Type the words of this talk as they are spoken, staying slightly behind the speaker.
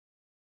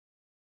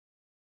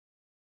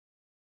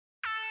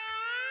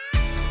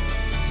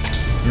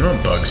You know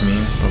what bugs me?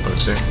 What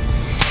bugs you?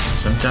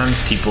 Sometimes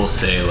people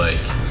say, like,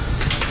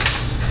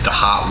 the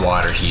hot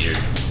water heater.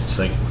 It's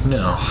like,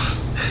 no.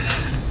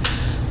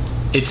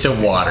 It's a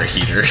water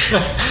heater.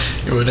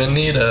 You wouldn't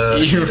need a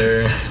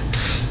heater.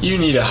 You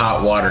need a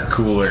hot water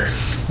cooler.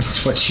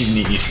 That's what you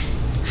need.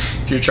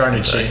 If you're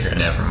trying to change...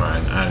 Never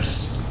mind. I'm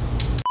just...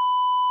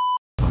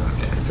 Oh,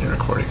 man. We've been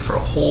recording for a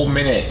whole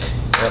minute.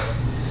 Yep.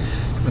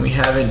 And we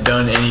haven't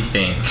done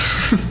anything.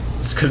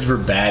 It's because we're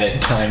bad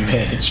at time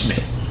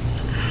management.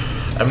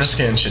 I'm just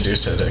going to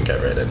introduce it and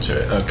get right into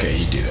it. Okay,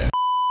 you do that.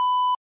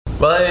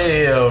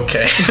 Well,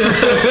 okay.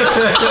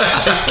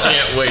 I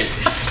can't wait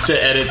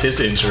to edit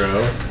this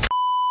intro.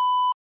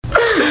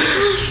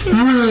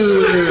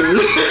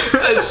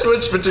 I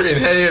switched between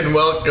hey and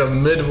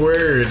welcome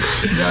mid-word.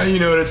 Now you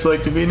know what it's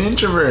like to be an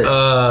introvert.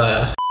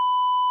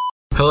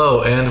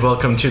 Hello and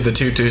welcome to the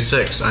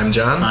 226. I'm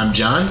John. I'm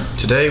John.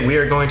 Today we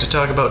are going to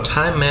talk about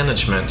time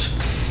management.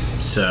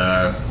 It's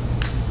a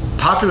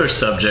popular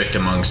subject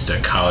amongst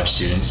college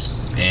students.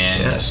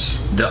 And yes.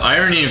 The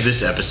irony of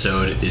this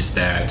episode is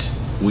that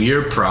we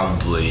are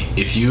probably,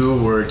 if you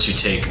were to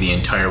take the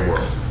entire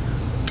world,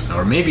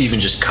 or maybe even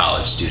just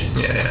college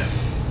students,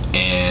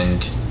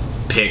 and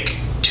pick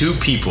two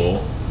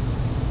people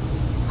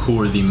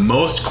who are the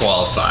most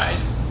qualified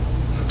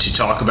to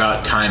talk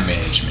about time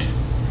management,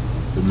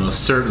 it would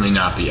most certainly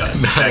not be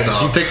us. In fact,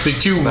 if you pick the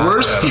two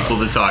worst people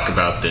to talk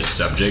about this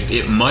subject,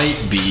 it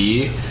might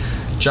be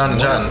John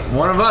and John.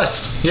 One of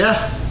us.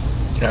 Yeah.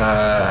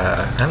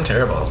 I'm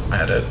terrible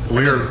at it.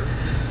 We're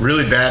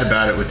really bad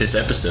about it with this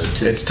episode,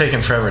 too. It's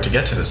taken forever to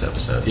get to this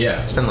episode.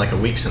 Yeah. It's been like a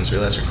week since we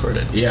last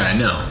recorded. Yeah, I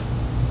know.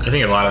 I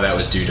think a lot of that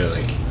was due to,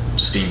 like,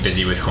 just being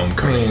busy with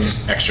homecoming and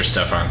just extra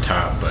stuff on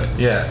top, but...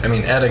 Yeah, I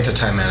mean, adding to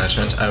time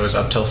management, I was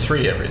up till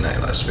 3 every night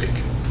last week.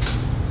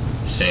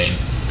 Same.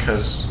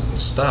 Because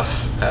stuff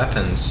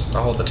happens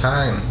all the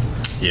time.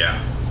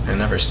 Yeah. It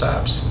never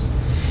stops.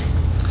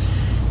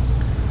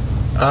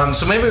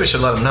 So maybe we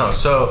should let them know.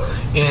 So,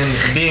 in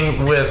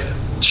being with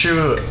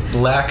true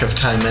lack of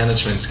time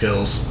management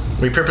skills,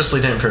 we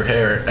purposely didn't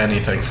prepare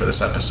anything for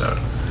this episode.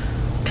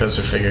 Because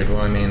we figured,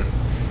 well, I mean...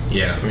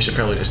 Yeah. We should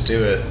probably just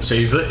do it. So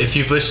if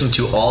you've listened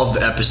to all of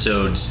the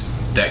episodes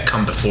that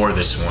come before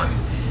this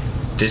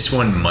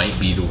one might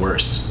be the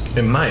worst.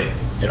 It might.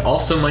 It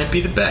also might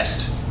be the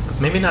best.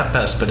 Maybe not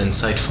best, but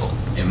insightful.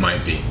 It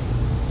might be.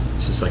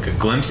 So it's like a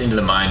glimpse into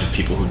the mind of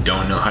people who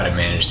don't know how to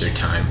manage their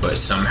time, but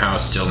somehow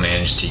still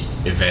manage to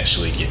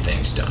eventually get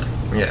things done.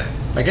 Yeah.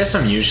 I guess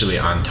I'm usually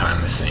on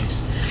time with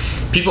things.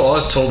 People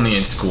always told me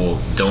in school,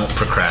 don't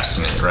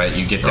procrastinate, right?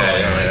 You get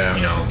that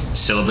you know,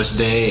 syllabus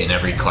day in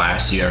every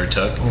class you ever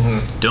took.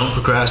 Mm-hmm. Don't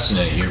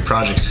procrastinate. Your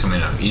project's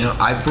coming up. You know,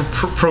 I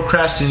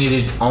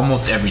procrastinated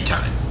almost every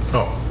time.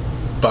 Oh,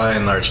 by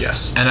and large,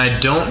 yes. And I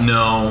don't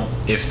know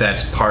if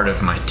that's part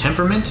of my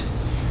temperament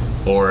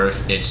or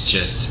if it's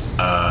just,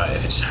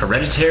 if it's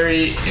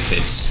hereditary, if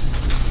it's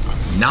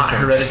not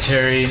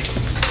hereditary.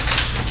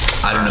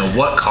 I don't know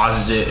what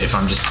causes it, if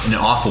I'm just an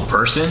awful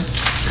person.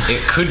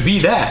 It could be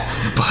that,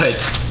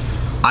 but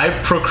I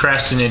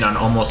procrastinate on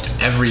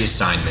almost every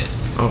assignment.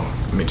 Oh,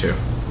 me too.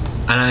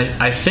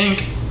 And I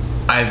think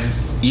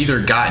I've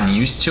either gotten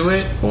used to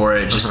it or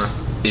it just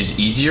is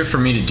easier for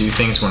me to do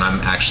things when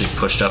I'm actually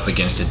pushed up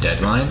against a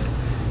deadline,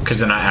 because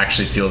then I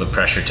actually feel the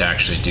pressure to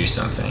actually do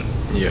something.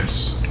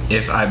 Yes.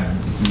 If I'm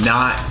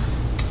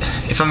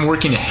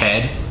working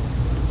ahead,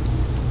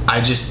 I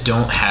just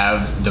don't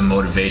have the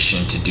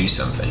motivation to do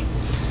something,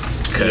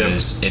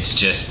 because it's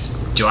just,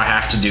 do I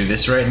have to do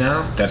this right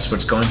now? That's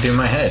what's going through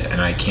my head, and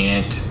I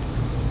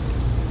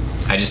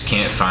just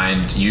can't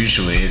find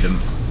usually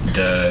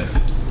the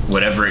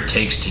whatever it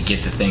takes to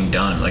get the thing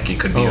done. Like, it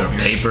could be a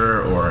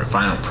paper or a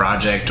final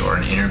project or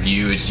an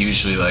interview. It's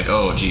usually like,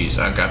 oh geez,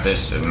 I've got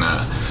this in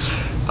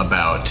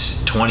about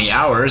 20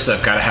 hours.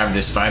 I've got to have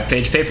this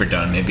 5-page paper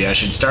done. Maybe I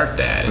should start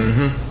that.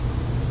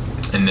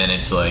 And then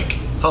it's like,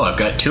 oh, I've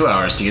got 2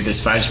 hours to get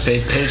this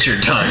 5-page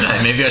pager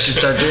done. Maybe I should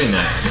start doing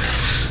that.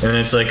 And then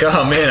it's like,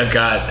 oh man, I've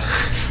got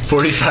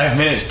 45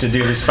 minutes to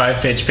do this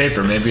 5-page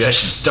paper. Maybe I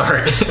should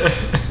start.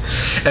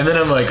 And then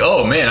I'm like,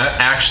 oh man, I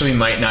actually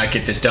might not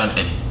get this done.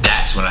 And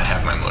that's when I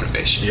have my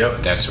motivation.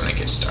 Yep. That's when it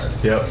gets started.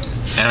 Yep.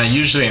 And I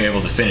usually am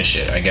able to finish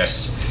it. I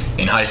guess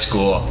in high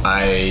school,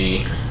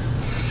 I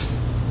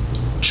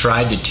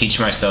tried to teach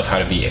myself how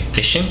to be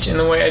efficient in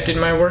the way I did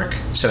my work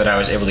so that I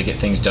was able to get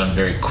things done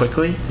very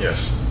quickly.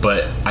 Yes.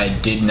 But I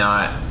did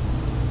not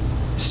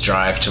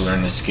strive to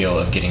learn the skill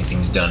of getting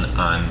things done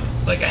on,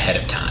 like, ahead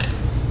of time.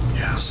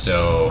 Yeah.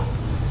 So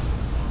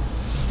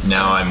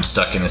now I'm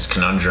stuck in this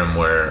conundrum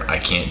where I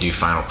can't do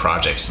final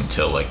projects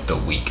until, like, the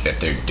week that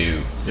they're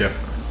due. Yep.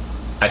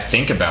 I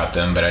think about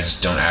them, but I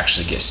just don't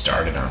actually get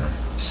started on them.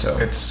 So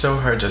it's so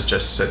hard to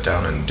just sit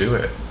down and do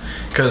it.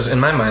 Because in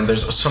my mind,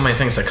 there's so many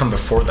things that come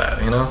before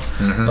that, you know?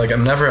 Like,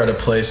 I'm never at a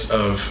place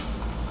of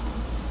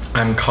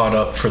I'm caught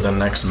up for the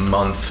next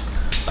month.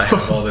 I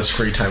have all this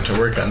free time to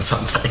work on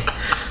something.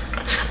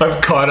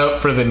 I'm caught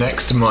up for the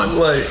next month.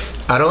 Like,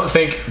 I don't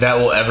think that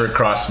will ever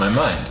cross my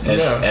mind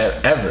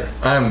ever.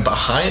 I'm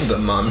behind a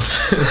month.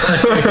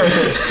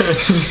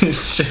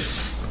 It's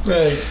just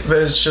like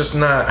that's just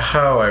not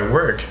how I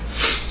work.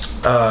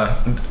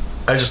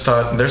 I just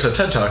thought there's a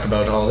TED Talk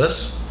about all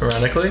this.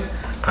 Ironically,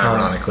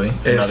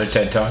 another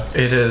TED Talk.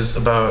 It is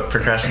about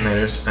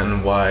procrastinators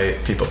and why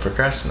people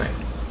procrastinate.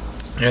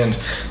 And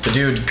the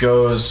dude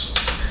goes,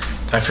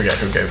 I forget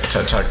who gave the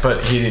TED Talk,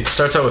 but he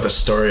starts out with a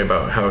story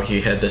about how he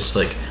had this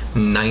like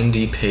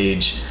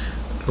 90-page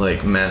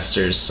like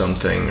master's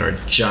something or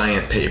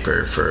giant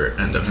paper for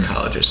end of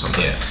college or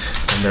something. Yeah.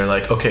 And they're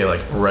like, okay,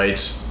 like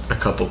write a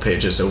couple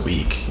pages a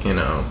week, you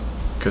know,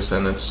 because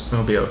then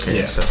it'll be okay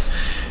and stuff.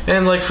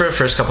 And like for the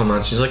first couple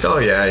months, he's like, oh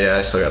yeah,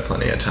 I still got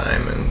plenty of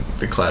time. And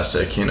the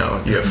classic, you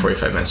know, you have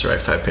 45 minutes to write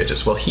 5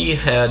 pages. Well, he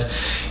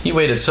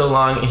waited so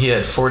long, he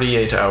had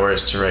 48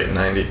 hours to write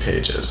 90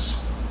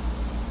 pages.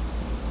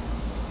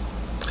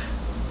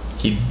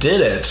 He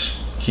did it.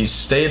 He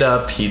stayed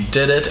up, he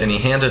did it, and he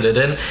handed it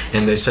in,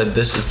 and they said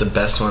this is the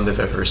best one they've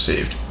ever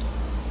received.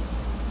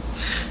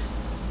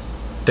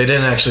 They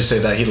didn't actually say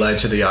that. He lied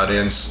to the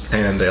audience,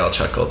 and they all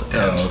chuckled.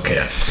 And, okay.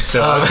 Yeah.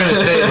 So I was going to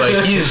say,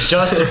 like, he's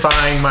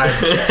justifying my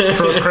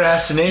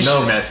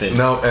procrastination methods.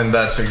 No, and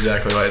that's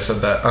exactly why I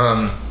said that.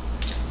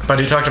 But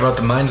he talked about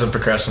the minds of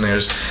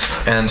procrastinators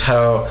and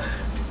how,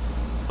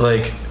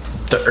 like,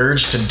 the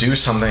urge to do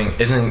something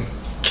isn't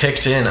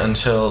kicked in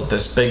until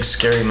this big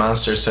scary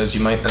monster says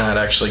you might not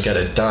actually get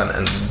it done,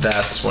 and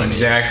that's when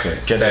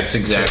that's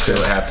exactly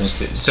what happens.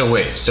 So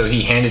wait, so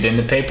he handed in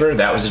the paper?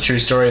 That was a true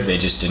story? They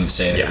just didn't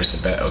say that it was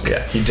the best? Okay.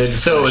 Yeah, he did.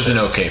 So it was an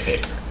okay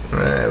paper.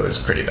 It was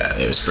pretty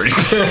bad. It was pretty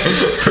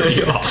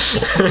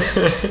awful.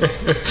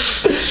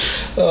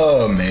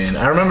 Oh man,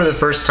 I remember the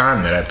first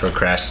time that I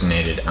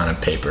procrastinated on a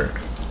paper.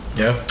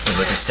 Yeah. It was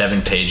like a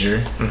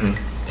 7-pager,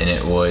 and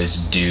it was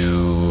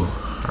due,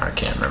 I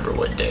can't remember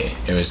what day.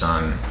 It was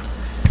on,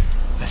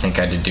 I think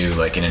I had to do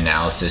like an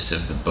analysis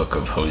of the book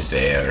of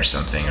Hosea or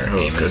something, or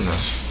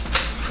Amos,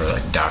 for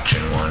like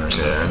Doctrine 1 or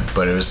something. Yeah.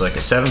 But it was like a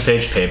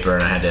 7-page paper,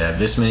 and I had to have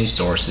this many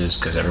sources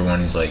because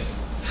everyone's like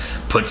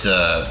puts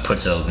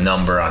a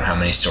number on how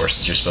many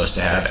sources you're supposed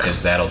to have,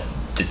 because that'll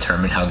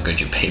determine how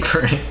good your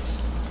paper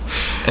is.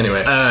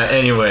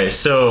 Anyway,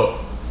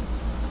 so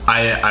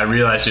I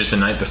realized it was the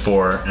night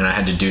before, and I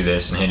had to do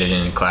this and hand it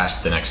in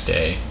class the next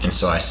day. And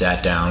so I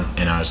sat down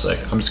and I was like,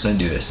 I'm just gonna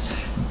do this.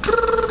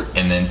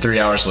 And then 3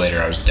 hours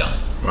later, I was done.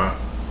 Wow.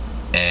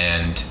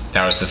 And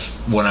that was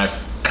when I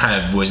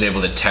kind of was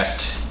able to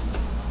test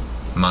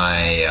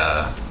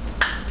my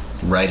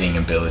writing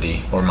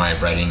ability, or my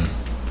writing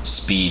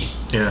speed.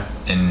 Yeah.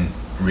 And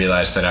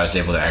realized that I was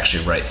able to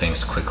actually write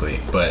things quickly.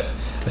 But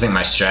I think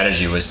my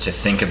strategy was to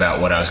think about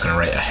what I was going to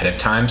write ahead of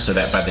time, so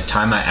that by the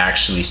time I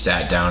actually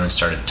sat down and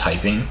started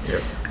typing,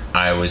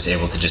 I was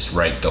able to just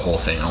write the whole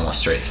thing almost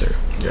straight through.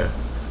 Yeah.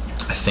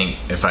 I think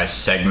if I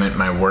segment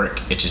my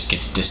work, it just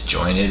gets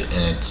disjointed,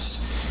 and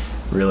it's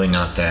really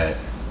not that.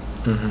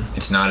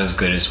 It's not as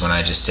good as when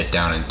I just sit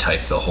down and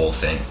type the whole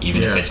thing,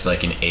 even if it's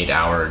like an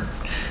 8-hour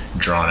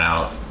drawn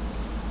out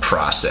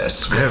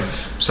process. I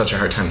have such a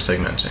hard time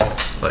segmenting,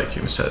 like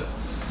you said.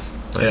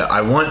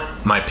 I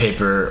want my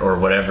paper or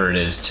whatever it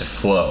is to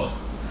flow.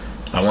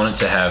 I want it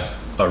to have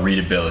a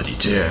readability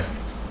to it. Yeah.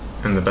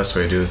 And the best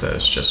way to do that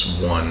is just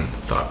one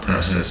thought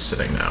process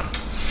sitting down.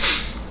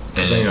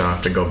 Because then you don't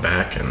have to go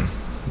back and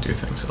do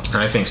things. And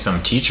I think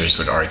some teachers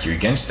would argue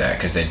against that,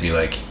 because they'd be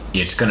like,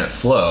 it's going to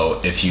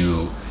flow if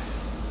you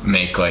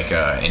make like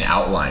an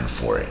outline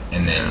for it,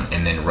 and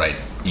then write.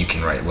 You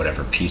can write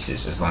whatever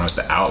pieces as long as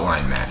the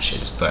outline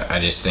matches. But I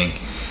just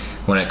think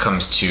when it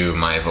comes to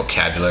my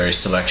vocabulary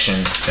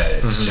selection,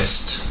 that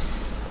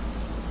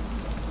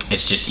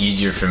it's just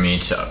easier for me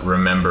to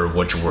remember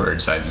which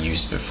words I've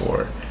used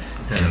before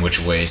and which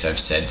ways I've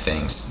said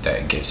things.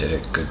 That gives it a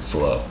good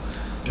flow.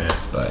 Yeah.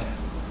 But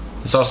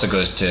this also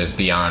goes to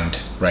beyond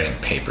writing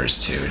papers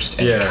too, just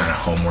any kind of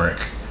homework.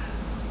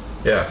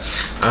 Yeah.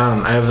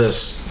 I have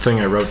this thing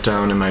I wrote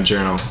down in my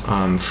journal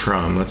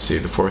from, let's see,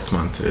 the 4th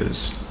month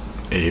is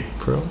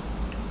April.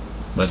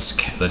 Let's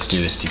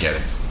do this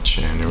together.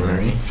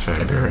 January,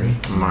 February,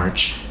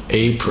 March,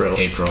 April.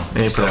 April.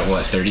 Is that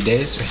what, 30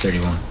 days or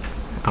 31?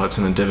 Oh, it's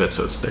in the divot,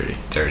 so it's 30.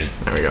 30.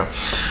 There we go.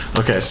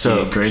 Okay,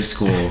 so grade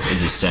school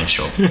is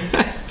essential for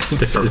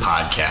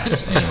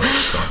podcasts. Anyway,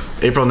 so.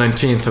 April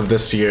 19th of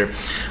this year,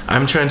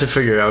 I'm trying to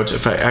figure out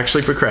if I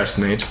actually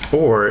procrastinate,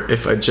 or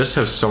if I just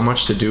have so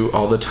much to do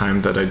all the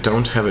time that I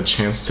don't have a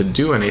chance to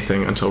do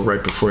anything until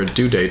right before a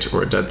due date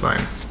or a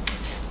deadline.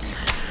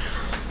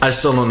 I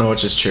still don't know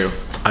which is true.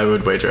 I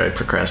would wager I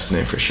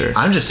procrastinate for sure.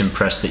 I'm just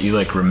impressed that you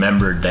like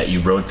remembered that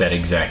you wrote that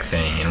exact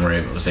thing and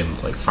was able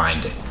to like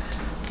find it.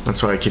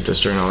 That's why I keep this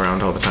journal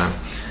around all the time.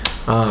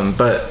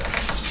 But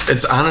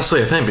it's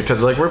honestly a thing,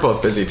 because like we're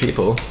both busy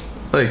people.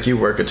 Like you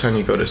work a ton,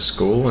 you go to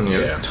school, and you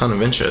have a ton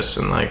of interests,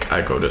 and like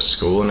I go to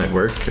school and I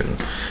work and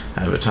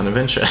I have a ton of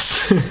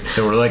interests.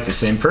 So we're like the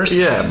same person.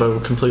 Yeah, but we're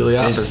completely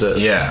opposite.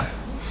 Yeah.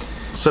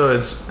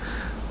 So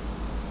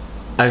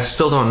I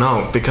still don't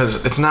know,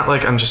 because it's not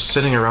like I'm just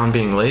sitting around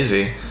being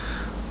lazy.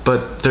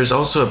 But there's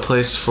also a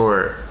place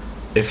for,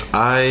 if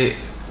I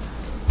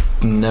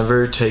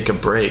never take a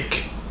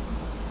break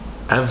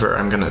ever,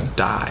 I'm gonna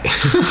die.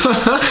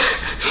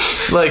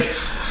 Like,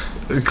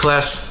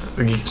 class,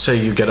 say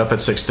you get up at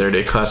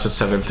 6:30, class at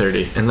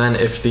 7:30, and then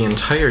if the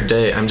entire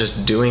day I'm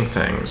just doing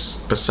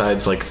things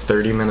besides like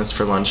 30 minutes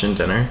for lunch and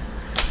dinner,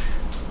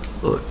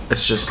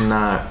 it's just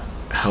not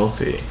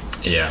healthy.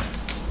 Yeah.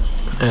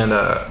 And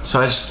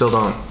so I just still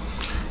don't,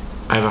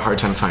 I have a hard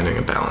time finding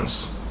a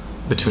balance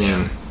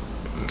between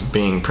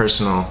being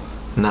personal,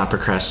 not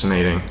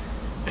procrastinating,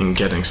 and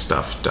getting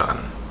stuff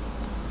done.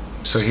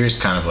 So here's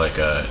kind of like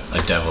a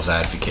devil's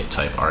advocate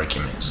type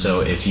argument.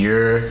 So if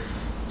you're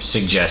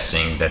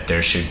suggesting that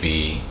there should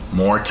be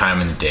more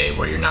time in the day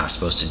where you're not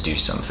supposed to do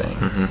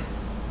something,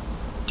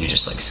 do you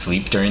just like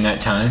sleep during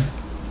that time?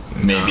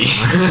 Maybe.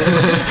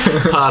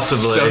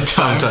 Possibly.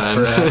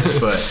 Sometimes.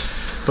 Perhaps,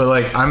 but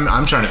like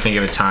I'm trying to think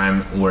of a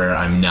time where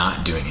I'm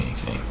not doing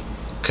anything,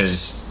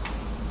 because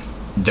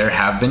there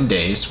have been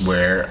days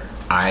where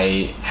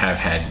I have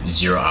had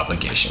zero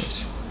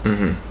obligations.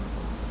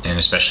 And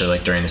especially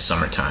like during the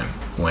summertime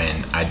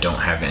when I don't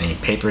have any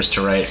papers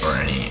to write or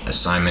any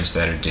assignments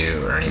that are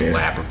due or any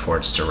lab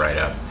reports to write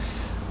up,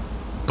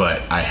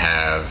 but I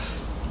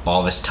have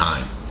all this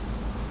time,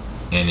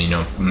 and you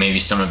know, maybe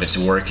some of it's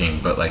working,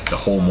 but like the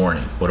whole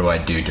morning, what do I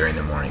do during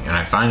the morning? And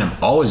I find I'm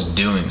always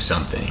doing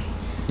something.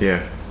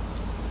 Yeah.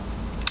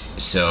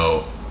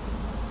 So,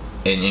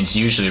 and it's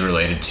usually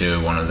related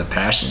to one of the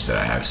passions that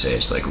I have, say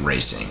it's like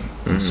racing.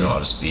 And so I'll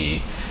just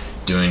be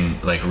doing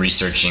like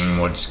researching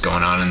what's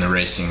going on in the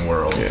racing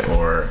world,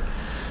 or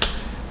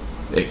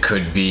it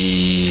could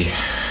be,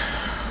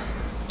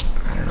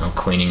 I don't know,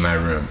 cleaning my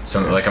room.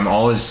 Something like I'm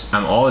always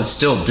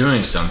still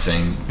doing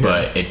something,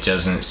 but it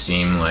doesn't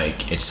seem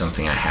like it's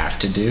something I have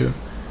to do.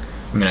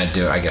 I mean,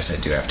 I guess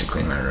I do have to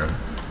clean my room.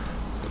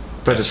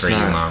 But that's it's for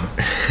not, you, Mom.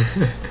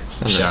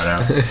 Shout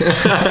out.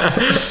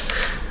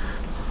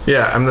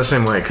 Yeah, I'm the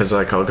same way, because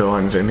like I'll go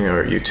on Vimeo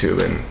or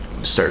YouTube and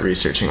start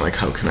researching like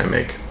how can I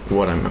make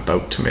what I'm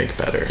about to make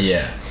better.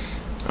 Yeah.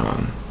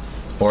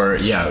 Or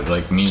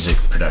like music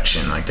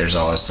production, like there's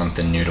always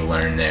something new to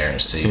learn there,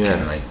 so you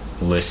can like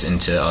listen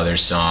to other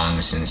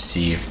songs and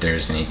see if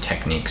there's any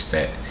techniques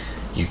that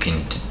you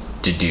can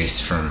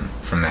deduce from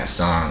that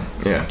song.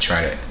 Yeah.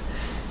 Try to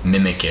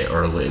mimic it,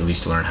 or at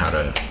least learn how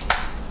to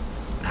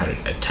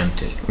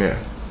attempt it. Yeah.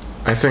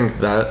 I think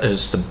that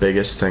is the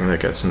biggest thing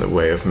that gets in the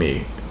way of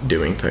me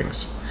doing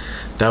things.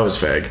 That was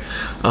vague.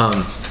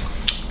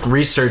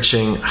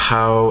 Researching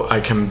how I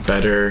can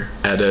better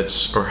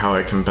edit or how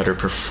I can better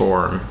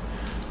perform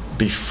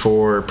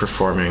before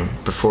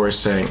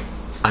saying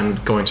I'm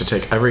going to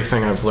take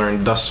everything I've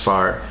learned thus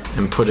far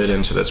and put it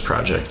into this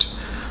project.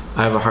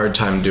 I have a hard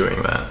time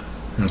doing that.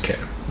 Okay.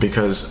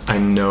 Because I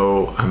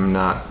know I'm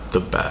not the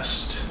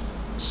best.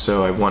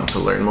 So I want to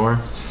learn more.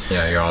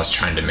 Yeah, you're always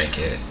trying to make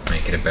it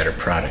a better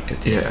product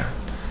at the end.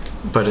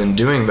 But in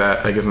doing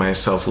that, I give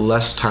myself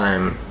less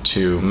time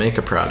to make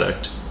a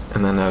product,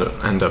 and then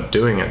I end up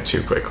doing it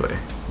too quickly,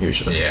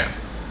 usually. Yeah.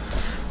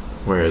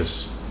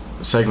 Whereas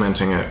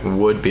segmenting it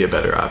would be a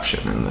better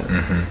option in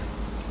there,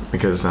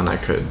 because then I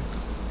could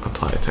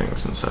apply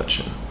things and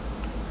such.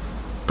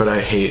 But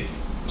I hate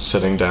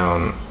sitting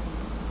down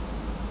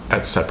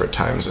at separate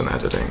times and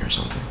editing or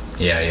something.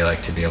 Yeah, you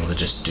like to be able to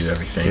just do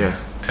everything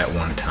at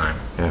one time.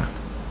 Yeah.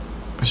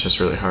 It's just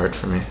really hard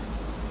for me.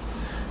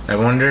 I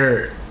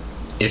wonder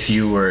if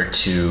you were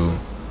to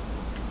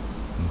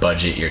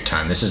budget your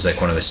time. This is like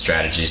one of the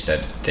strategies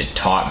that they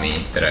taught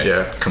me that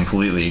I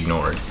completely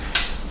ignored,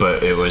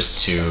 but it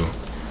was to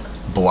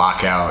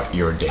block out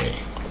your day.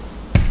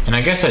 And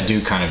I guess I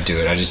do kind of do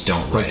it, I just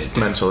don't write it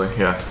down. Mentally,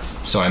 yeah.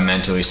 So I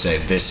mentally say,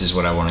 this is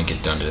what I want to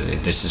get done today,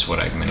 this is what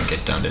I'm going to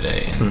get done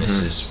today, and this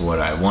is what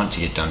I want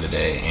to get done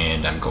today,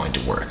 and I'm going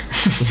to work.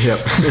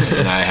 Yep.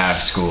 And I have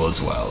school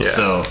as well. Yeah.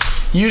 So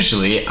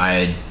usually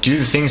I do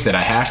the things that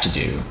I have to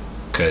do,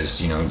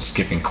 because, you know,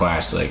 skipping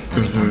class, like, I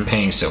mean, I'm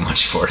paying so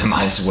much for it, I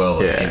might as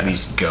well at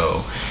least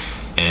go.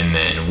 And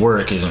then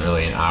work isn't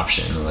really an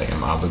option, like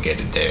I'm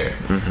obligated there.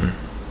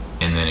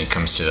 And then it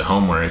comes to the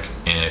homework,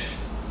 and if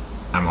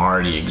I'm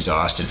already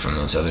exhausted from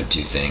those other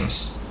two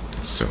things,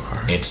 it's so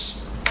hard.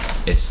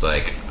 It's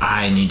like,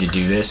 I need to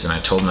do this, and I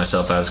told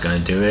myself I was going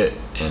to do it,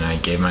 and I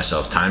gave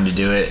myself time to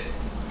do it,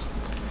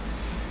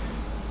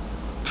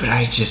 but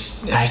I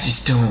just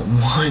don't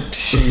want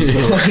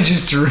to. I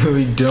just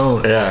really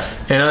don't. Yeah.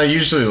 And I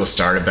usually will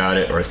start about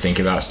it or think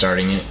about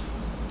starting it.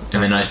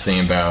 And the nice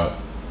thing about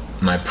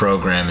my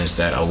program is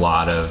that a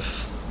lot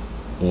of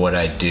what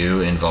I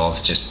do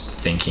involves just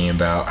thinking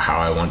about how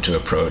I want to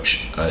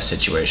approach a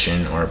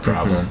situation or a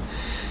problem.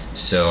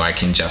 So I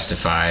can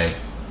justify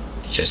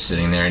just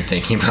sitting there and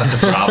thinking about the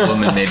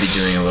problem and maybe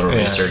doing a little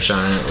research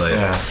on it.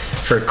 Like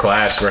for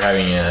class, we're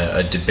having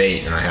a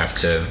debate, and I have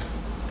to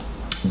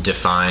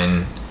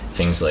define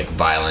things like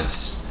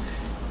violence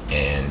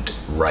and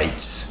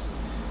rights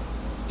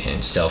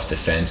and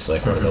self-defense,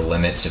 like what are the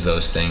limits of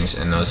those things,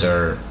 and those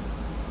are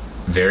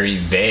very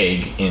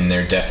vague in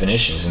their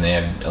definitions, and they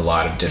have a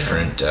lot of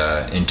different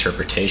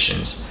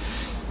interpretations.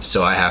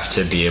 So I have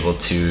to be able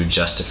to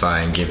justify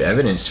and give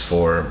evidence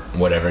for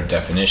whatever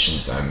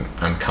definitions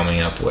I'm coming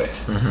up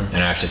with. And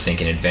I have to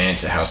think in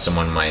advance of how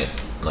someone might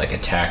like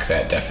attack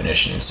that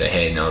definition and say,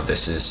 hey, no,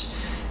 this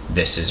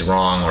is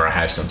wrong, or I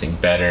have something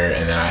better,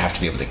 and then I have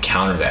to be able to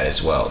counter that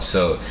as well.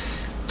 So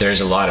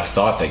there's a lot of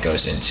thought that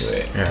goes into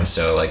it. And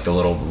so like the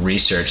little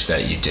research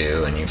that you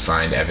do, and you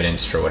find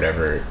evidence for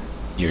whatever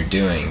you're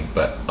doing,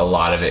 but a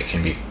lot of it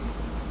can be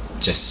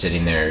just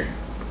sitting there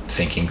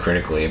thinking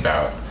critically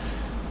about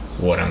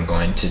what I'm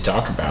going to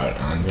talk about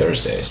on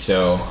Thursday.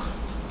 So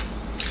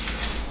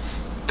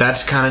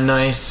that's kind of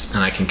nice,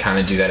 and I can kind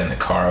of do that in the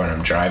car when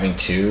I'm driving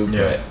too,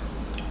 but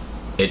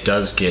it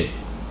does get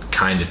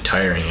kind of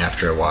tiring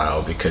after a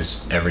while,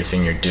 because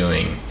everything you're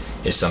doing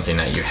is something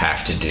that you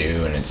have to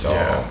do, and it's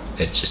all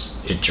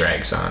it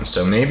drags on.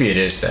 So maybe it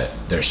is that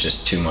there's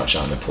just too much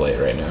on the plate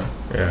right now.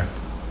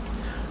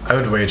 I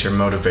would wager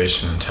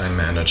motivation and time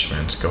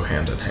management go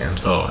hand in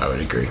hand. Oh, I would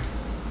agree.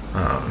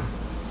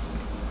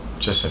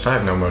 Just if I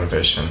have no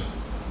motivation,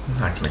 I'm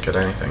not going to get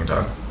anything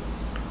done.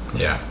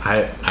 Yeah,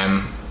 I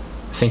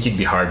think you'd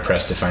be hard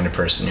pressed to find a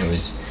person who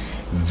is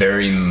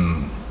very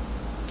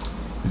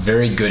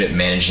good at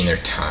managing their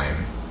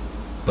time,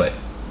 but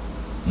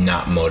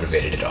not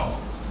motivated at all.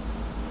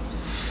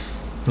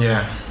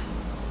 Yeah.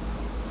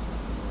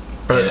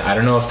 But and I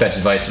don't know if that's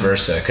vice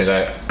versa, because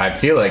I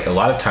feel like a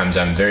lot of times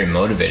I'm very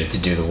motivated to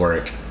do the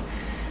work,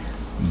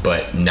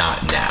 but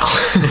not now.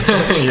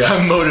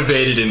 I'm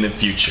motivated in the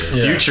future.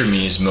 Future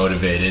me is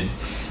motivated,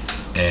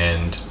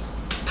 and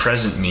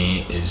present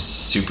me is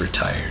super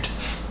tired.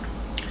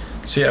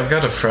 See, I've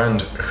got a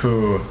friend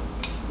who,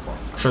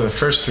 for the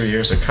first 3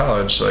 years of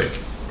college, like,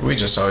 we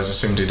just always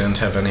assumed he didn't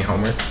have any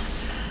homework,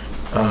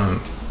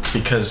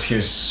 because he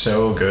was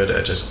so good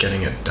at just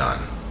getting it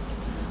done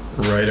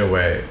right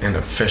away and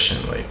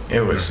efficiently.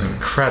 It was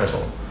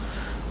incredible.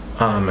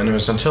 And it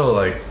was until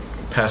like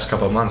past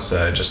couple of months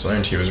that I just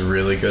learned he was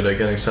really good at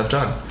getting stuff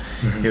done.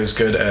 He was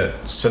good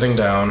at sitting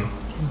down,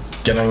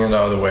 getting it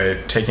out of the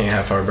way, taking a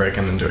half-hour break,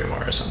 and then doing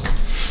more or something.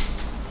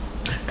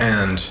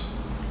 And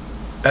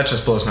that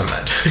just blows my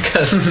mind,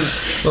 because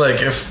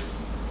like, if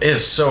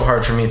it's so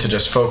hard for me to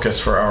just focus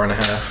for an hour and a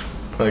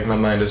half, like my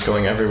mind is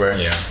going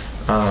everywhere.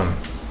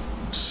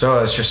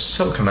 So it's just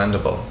so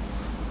commendable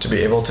to be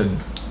able to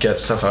get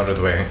stuff out of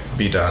the way,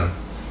 be done,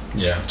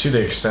 to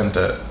the extent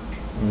that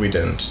we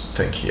didn't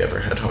think he ever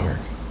had homework.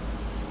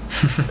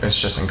 It's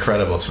just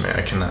incredible to me.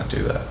 I cannot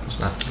do that. It's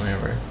not the way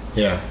I work.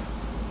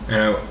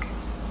 And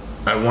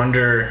I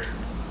wonder,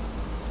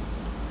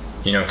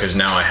 you know, because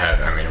now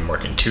I'm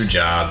working 2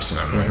 jobs, and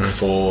I'm like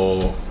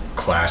full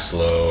class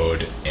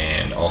load,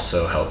 and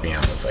also helping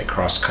out with like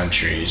cross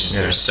country. It's just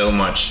there's so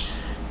much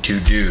to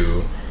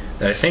do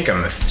that I think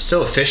I'm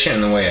still efficient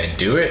in the way I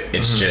do it.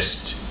 It's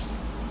just,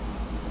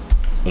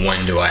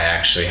 when do I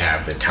actually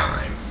have the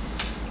time?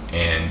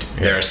 And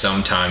there are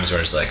some times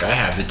where it's like, I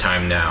have the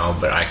time now,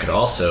 but I could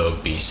also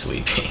be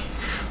sleeping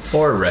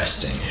or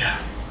resting.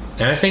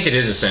 And I think it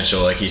is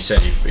essential, like he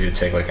said, you would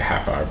take like a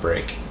half-hour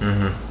break,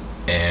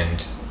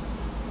 and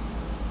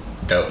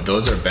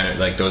those are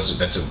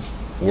that's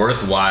a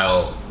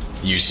worthwhile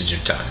usage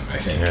of time, I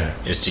think,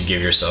 is to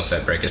give yourself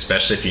that break,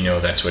 especially if you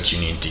know that's what you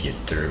need to get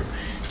through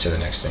to the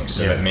next thing.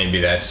 So that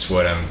maybe that's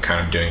what I'm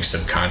kind of doing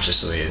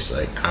subconsciously, is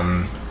like,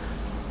 I'm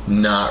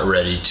not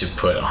ready to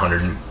put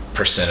 100%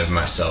 of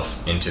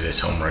myself into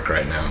this homework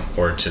right now,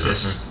 or to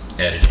this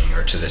editing,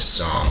 or to this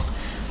song.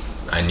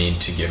 I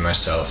need to give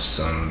myself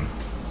some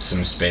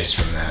space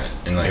from that,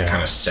 and like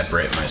kind of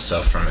separate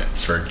myself from it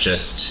for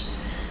just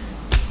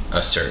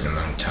a certain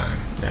amount of time.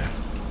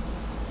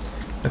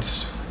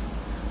 It's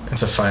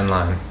a fine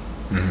line,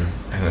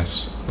 and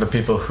it's the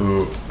people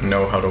who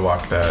know how to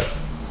walk that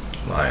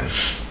line.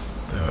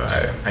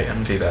 I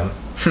envy them,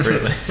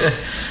 really.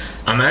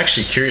 I'm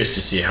actually curious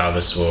to see how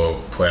this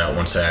will play out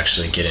once I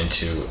actually get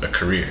into a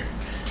career,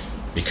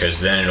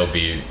 because then it'll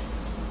be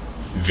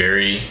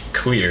very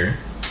clear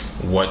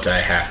what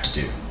I have to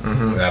do.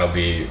 That'll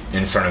be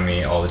in front of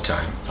me all the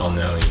time. I'll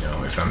know,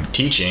 if I'm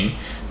teaching,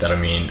 that'll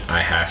mean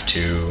I have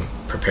to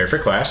prepare for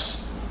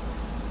class,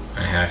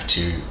 I have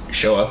to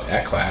show up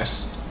at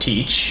class,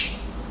 teach,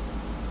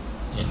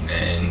 and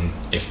then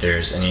if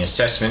there's any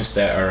assessments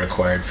that are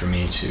required for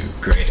me to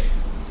grade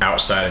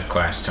outside of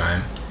class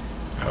time,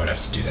 I would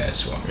have to do that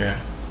as well.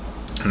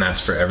 And that's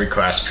for every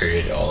class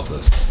period, all of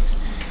those things.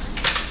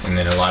 And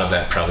then a lot of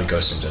that probably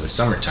goes into the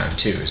summertime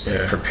too, is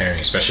like preparing,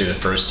 especially the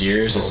first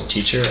years as a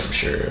teacher. I'm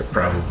sure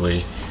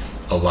probably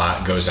a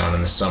lot goes on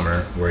in the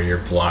summer where you're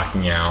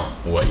blocking out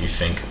what you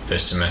think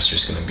this semester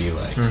is going to be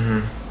like,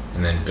 and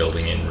then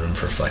building in room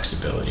for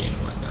flexibility and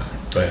whatnot.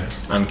 But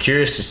I'm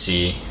curious to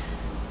see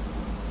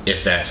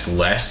if that's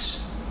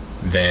less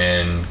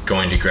than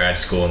going to grad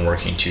school and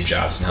working 2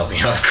 jobs and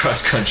helping out with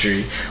cross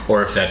country,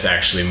 or if that's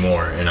actually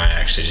more and I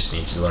actually just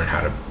need to learn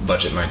how to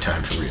budget my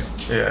time for real.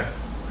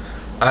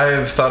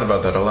 I've thought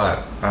about that a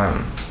lot.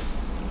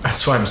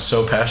 That's why I'm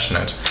so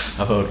passionate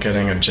about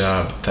getting a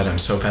job that I'm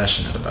so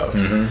passionate about.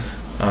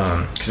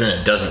 Because then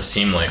it doesn't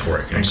seem like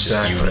work, and it's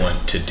just you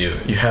want to do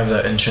it. You have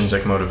that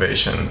intrinsic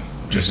motivation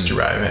just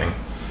driving.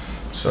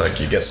 So like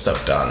you get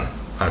stuff done.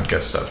 I would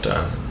get stuff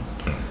done.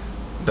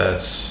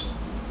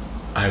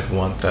 I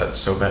want that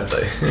so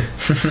badly.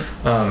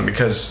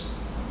 Because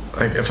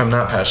like if I'm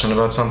not passionate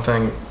about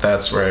something,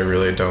 that's where I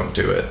really don't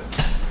do it.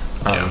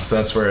 So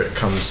that's where it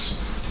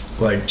comes,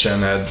 like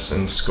gen eds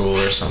in school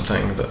or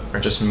something that are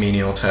just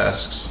menial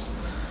tasks.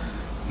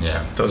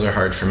 Yeah. Those are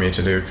hard for me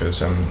to do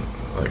because I'm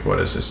like, what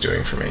is this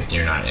doing for me?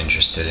 You're not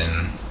interested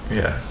in...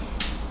 Yeah.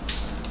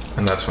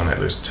 And that's when I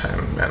lose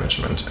time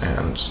management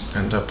and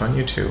end up on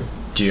YouTube.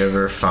 Do you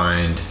ever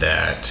find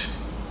that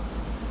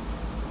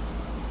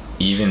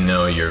even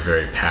though you're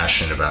very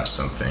passionate about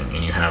something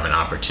and you have an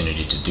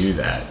opportunity to do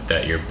that,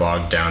 that you're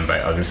bogged down by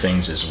other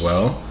things as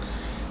well,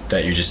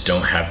 that you just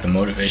don't have the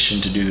motivation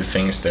to do the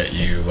things that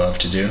you love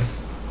to do?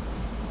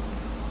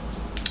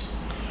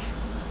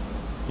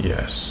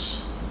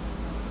 Yes.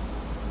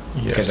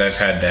 Because I've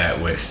had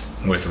that with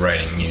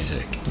writing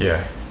music.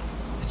 Yeah.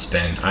 It's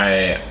been,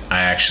 I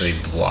actually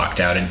blocked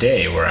out a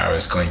day where I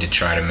was going to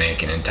try to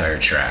make an entire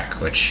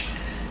track, which,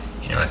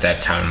 you know, at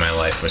that time in my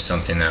life was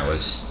something that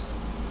was,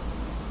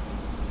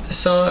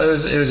 so it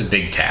was a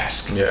big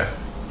task. Yeah.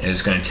 It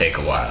was going to take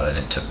a while, and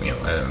it took me.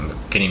 I'm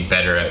getting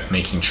better at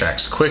making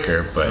tracks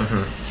quicker, but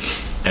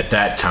at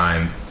that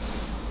time,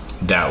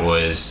 that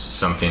was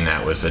something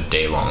that was a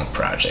day-long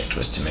project,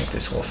 was to make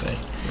this whole thing.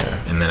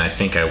 Yeah. And then I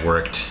think I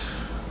worked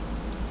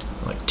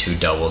like 2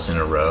 doubles in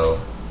a row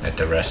at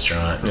the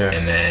restaurant,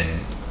 and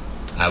then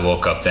I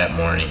woke up that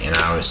morning and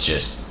I was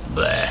just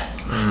bleh.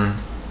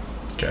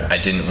 I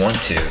didn't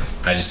want to.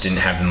 I just didn't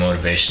have the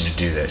motivation to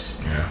do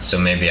this. Yeah. So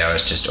maybe I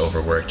was just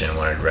overworked and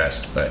wanted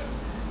rest, but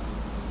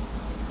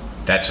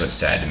that's what's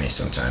sad to me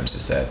sometimes,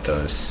 is that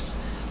those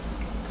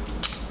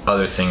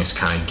other things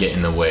kind of get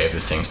in the way of the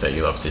things that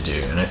you love to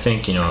do. And I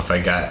think, you know, if I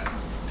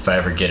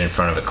ever get in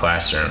front of a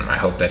classroom, I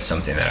hope that's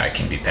something that I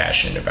can be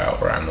passionate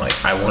about, where I'm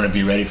like, I want to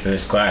be ready for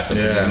this class. Like,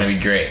 this is going to be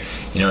great.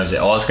 You know, is it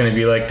always going to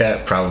be like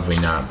that? Probably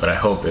not. But I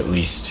hope at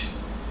least,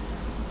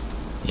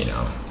 you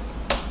know,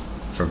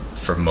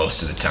 for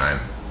most of the time,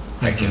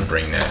 I can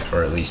bring that,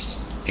 or at least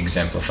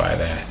exemplify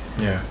that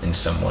in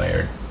some way,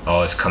 or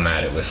always come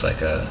at it with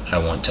like I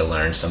want to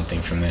learn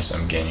something from this,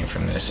 I'm gaining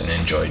from this, and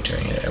enjoy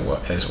doing it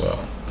as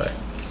well. But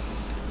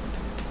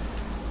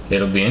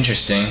it'll be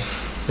interesting.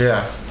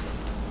 Yeah.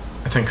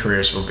 I think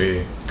careers will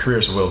be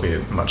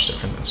much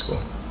different than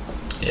school.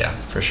 Yeah,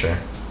 for sure.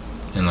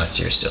 Unless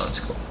you're still in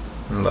school.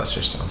 Unless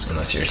you're still in school.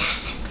 Unless you're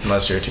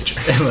a teacher.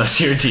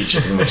 Unless you're a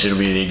teacher, in which it'll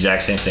be the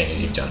exact same thing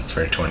as you've done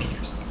for 20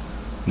 years.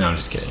 No, I'm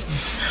just kidding.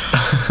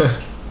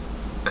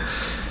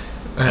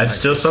 That's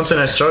still something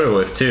I struggle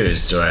with too,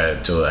 is do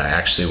I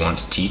actually want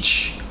to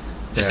teach?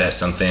 Is that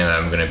something that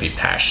I'm going to be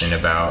passionate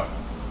about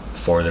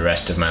for the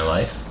rest of my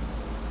life?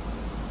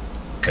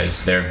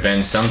 Because there have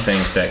been some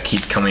things that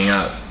keep coming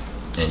up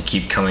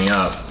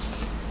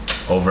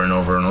over and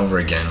over and over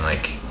again,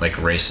 like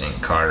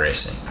car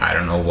racing. I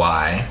don't know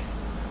why,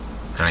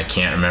 and I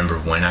can't remember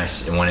when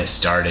it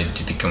started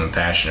to become a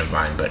passion of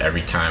mine, but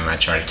every time I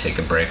try to take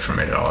a break from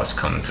it, it always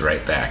comes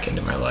right back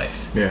into my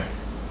life. Yeah.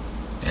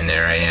 And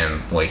there I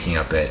am, waking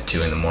up at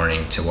 2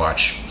 a.m. to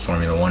watch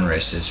Formula 1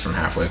 races from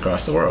halfway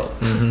across the world.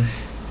 And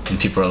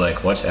people are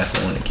like, what's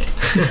F1 again?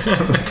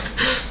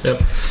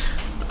 Yep.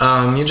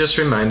 You just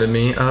reminded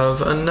me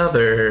of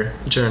another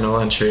journal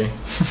entry.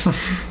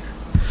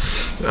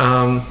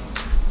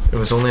 It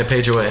was only a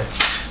page away.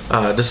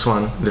 This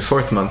one, the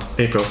 4th month,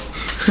 April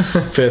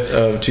 5th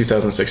of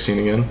 2016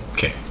 again.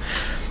 Okay.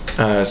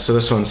 So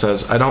this one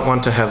says, I don't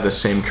want to have the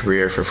same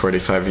career for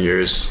 45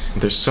 years.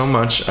 There's so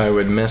much I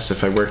would miss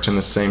if I worked in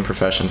the same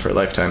profession for a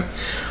lifetime.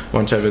 I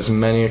want to have as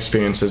many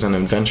experiences and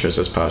adventures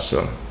as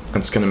possible.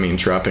 That's going to mean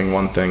dropping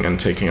one thing and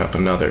taking up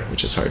another,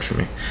 which is hard for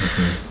me.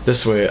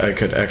 This way I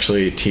could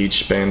actually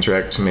teach, band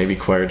direct, maybe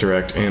choir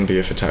direct, and be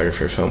a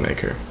photographer,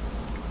 filmmaker.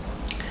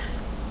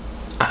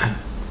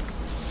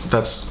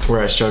 That's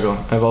where I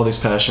struggle. I have all these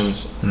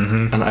passions,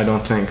 and I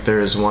don't think there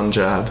is one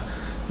job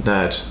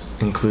that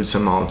includes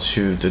them all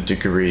to the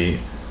degree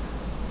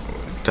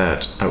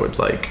that I would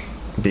like,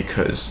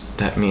 because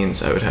that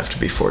means I would have to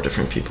be 4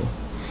 different people.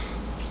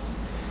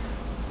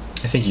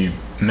 I think you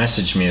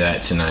messaged me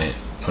that tonight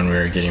when we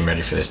were getting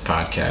ready for this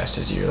podcast,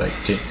 as you were like,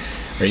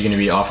 are you going to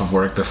be off of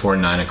work before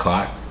 9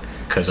 o'clock?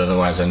 Because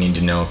otherwise I need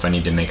to know if I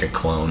need to make a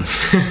clone.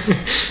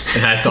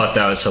 And I thought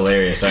that was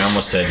hilarious. I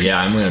almost said, yeah,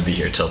 I'm going to be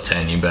here till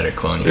 10. You better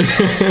clone yourself.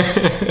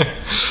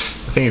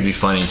 I think it'd be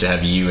funny to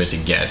have you as a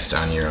guest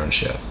on your own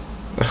show.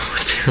 That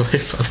would be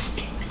really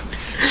funny.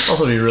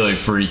 Also be really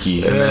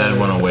freaky, and then I'd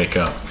want to wake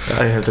up.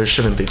 There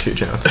shouldn't be 2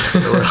 Jonathans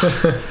in the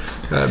world.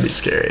 That'd be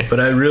scary. But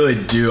I really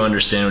do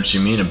understand what you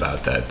mean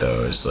about that,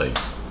 though. Is like,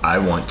 I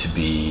want to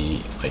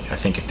be, like, I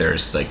think if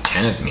there's like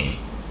 10 of me,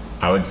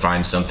 I would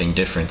find something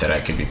different that I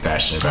could be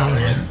passionate about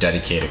and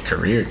dedicate a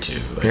career to.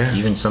 Like,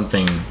 even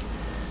something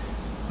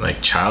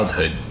like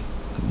childhood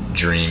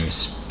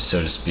dreams,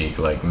 so to speak,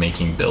 like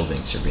making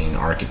buildings or being an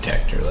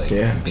architect or like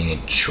being a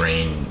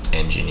trained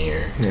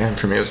engineer. Yeah, and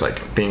for me it was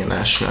like being an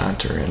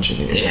astronaut or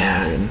engineer.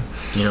 Yeah.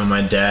 You know,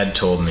 my dad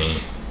told me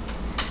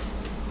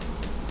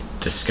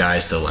the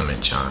sky's the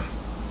limit, John.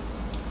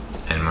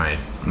 And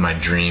my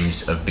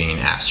dreams of being an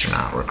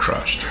astronaut were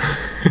crushed.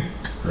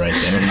 Right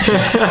then and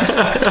there.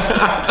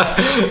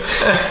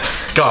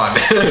 Gone.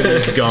 It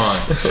was gone.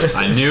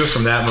 I knew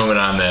from that moment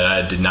on that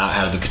I did not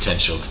have the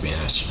potential to be an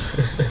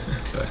astronaut.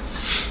 But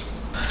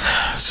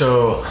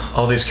So,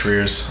 all these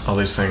careers, all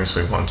these things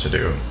we want to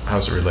do, how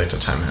does it relate to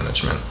time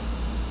management?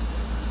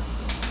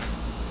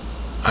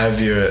 I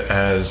view it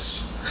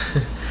as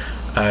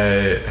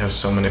I have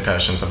so many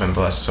passions, I've been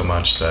blessed so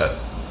much that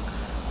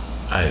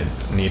I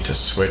need to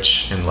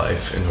switch in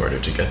life in order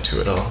to get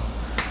to it all.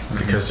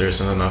 Because there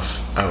isn't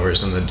enough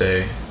hours in the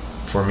day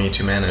for me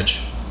to manage.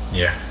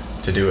 Yeah.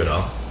 To do it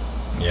all.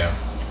 Yeah.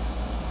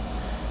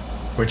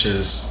 Which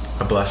is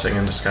a blessing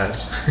in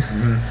disguise.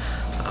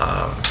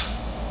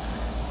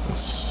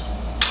 It's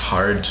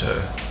hard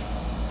to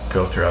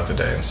go throughout the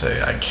day and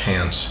say, I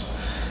can't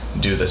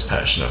do this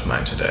passion of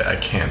mine today. I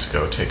can't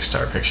go take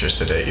star pictures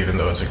today, even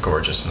though it's a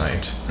gorgeous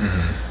night.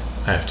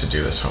 I have to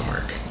do this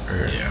homework.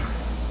 Yeah.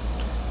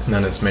 And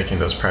then it's making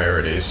those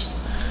priorities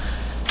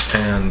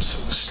and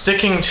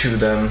sticking to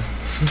them.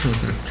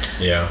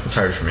 Yeah. It's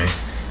hard for me.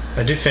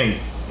 I do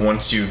think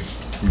once you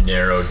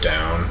narrow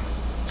down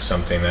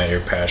something that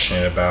you're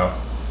passionate about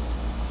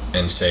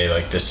and say,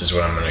 like, this is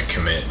what I'm going to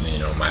commit,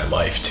 my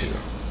life to.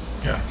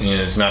 Yeah.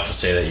 It's not to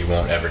say that you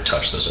won't ever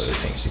touch those other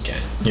things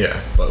again.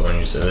 Yeah. But when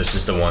you say, this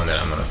is the one that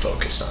I'm going to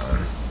focus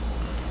on,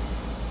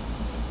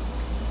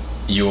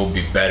 you will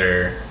be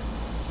better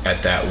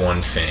at that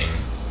one thing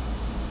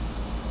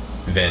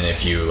than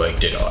if you, like,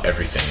 did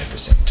everything at the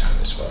same time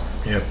as well.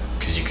 Yep.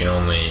 Because you can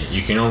only,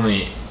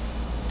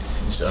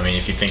 I mean,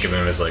 if you think of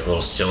them as like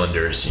little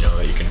cylinders,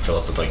 that you can fill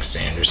up with like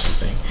sand or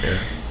something. Yeah.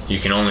 You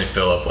can only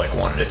fill up like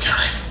one at a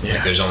time. Yeah.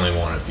 Like, there's only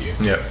one of you.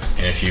 Yep.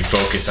 And if you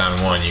focus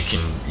on one, you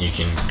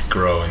can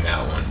grow in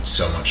that one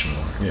so much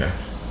more. Yeah.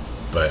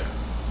 But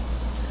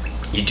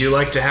you do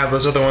like to have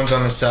those other ones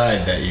on the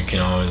side that you can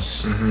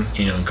always,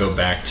 go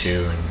back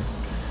to and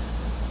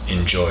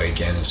enjoy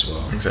again as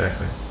well.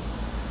 Exactly.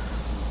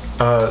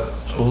 A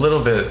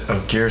little bit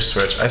of gear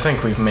switch. I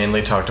think we've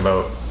mainly talked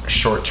about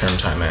short-term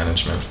time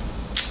management.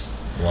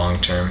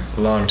 Long-term.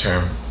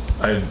 Long-term.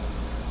 I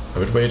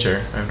would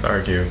wager, I would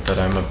argue that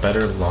I'm a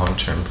better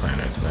long-term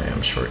planner than I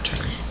am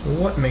short-term.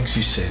 What makes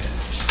you say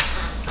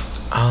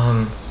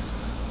that?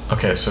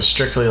 Okay, so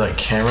strictly like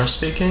camera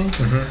speaking,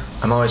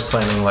 I'm always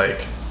planning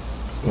like,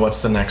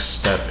 what's the next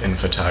step in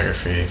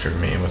photography for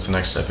me? What's the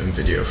next step in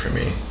video for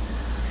me?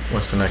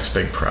 What's the next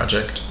big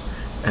project?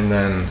 And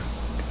then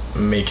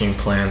making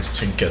plans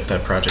to get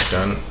that project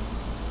done.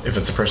 If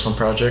it's a personal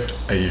project,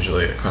 I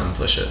usually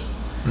accomplish it.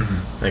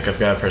 Like, I've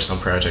got a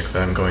personal project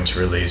that I'm going to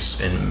release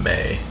in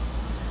May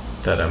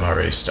that I'm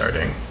already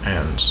starting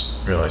and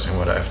realizing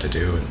what I have to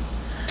do and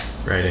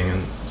writing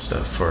and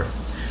stuff for.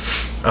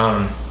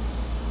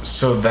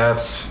 So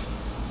that's...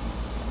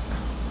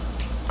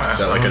 Is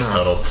that like a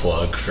subtle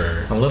plug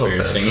for a little for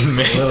your bit? thing in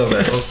May? A little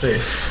bit. We'll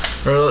see.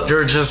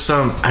 Or just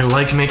I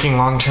like making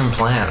long-term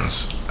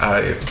plans.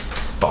 I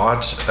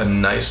bought a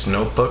nice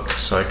notebook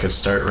so I could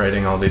start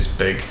writing all these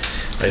big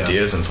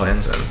ideas and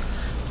plans in.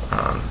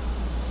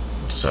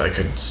 So I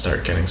could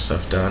start getting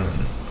stuff done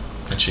and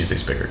achieve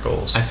these bigger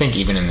goals. I think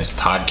even in this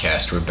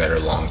podcast, we're better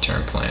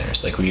long-term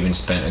planners. Like, we even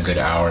spent a good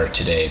hour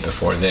today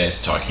before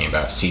this talking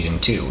about season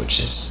 2, which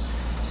is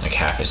like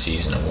half a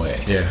season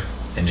away. Yeah.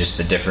 And just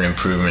the different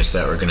improvements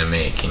that we're going to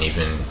make, and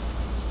even,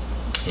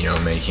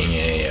 making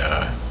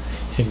I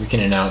think we can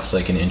announce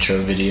like an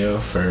intro video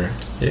for...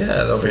 Yeah,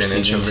 there'll be an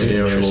intro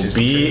video for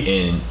season 2. There will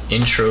be an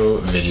intro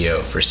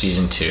video for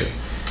season 2,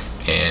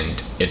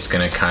 and it's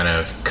going to kind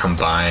of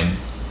combine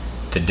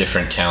the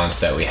different talents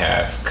that we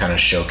have, kind of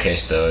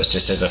showcase those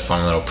just as a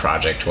fun little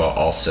project, while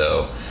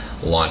also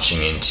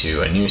launching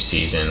into a new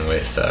season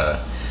with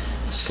a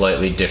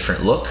slightly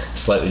different look,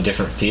 slightly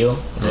different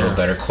feel, a little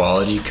better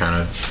quality, kind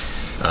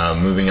of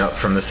moving up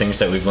from the things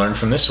that we've learned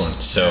from this one.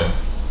 So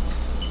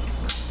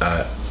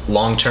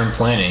long-term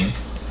planning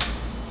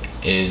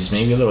is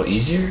maybe a little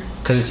easier,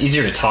 because it's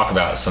easier to talk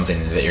about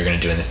something that you're going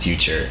to do in the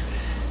future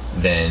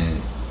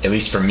than, at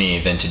least for me,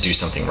 than to do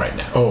something right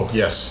now. Oh,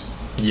 yes.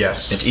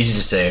 Yes. It's easy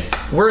to say,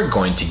 we're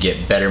going to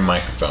get better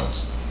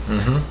microphones.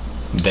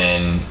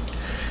 Then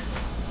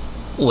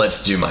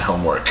let's do my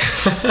homework.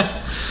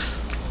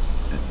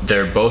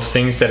 They're both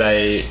things that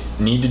I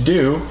need to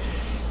do,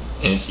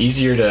 and it's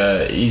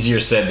easier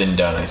said than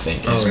done, I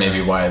think. Is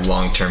maybe why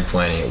long-term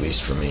planning, at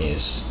least for me,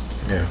 is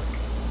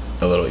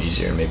a little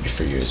easier, maybe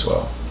for you as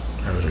well.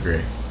 I would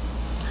agree.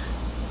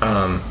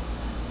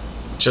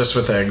 Just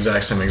with the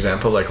exact same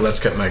example, like, let's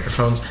get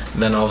microphones,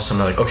 then all of a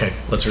sudden, like, okay,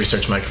 let's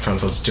research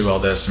microphones, let's do all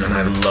this, and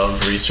I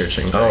love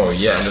researching things. Oh,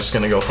 yes. So I'm just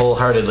going to go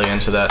wholeheartedly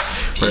into that,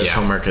 whereas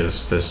homework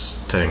is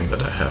this thing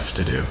that I have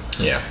to do.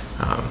 Yeah.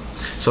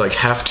 So, like,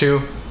 have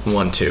to,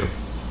 want to.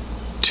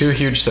 Two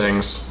huge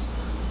things,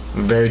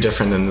 very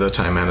different in the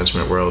time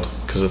management world,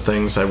 because the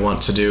things I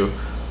want to do,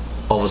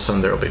 all of a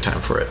sudden there will be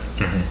time for it.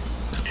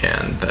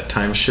 And that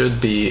time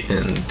should be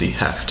in the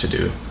have to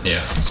do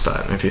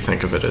spot, if you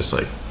think of it as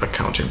like a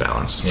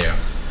counterbalance.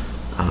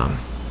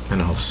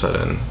 and all of a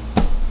sudden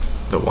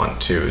the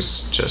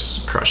 1-2s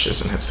just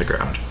crushes and hits the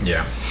ground.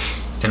 Yeah.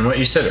 And what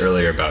you said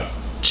earlier about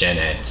gen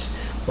eds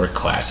or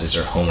classes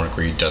or homework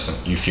where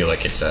you feel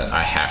like it's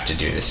I have to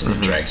do this and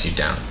it drags you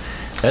down.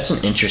 That's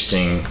an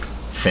interesting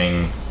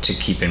thing to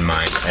keep in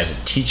mind as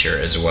a teacher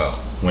as well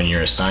when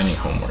you're assigning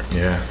homework.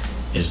 Yeah.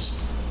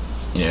 Is,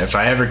 if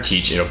I ever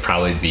teach, it'll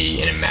probably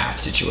be in a math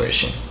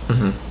situation.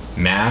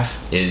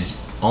 Math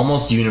is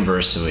almost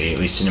universally, at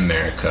least in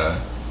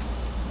America,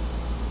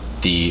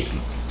 the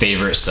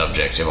favorite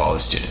subject of all the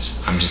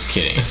students. I'm just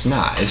kidding. It's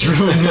not. It's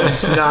really not.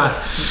 It's not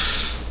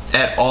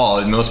at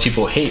all. Most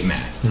people hate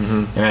math.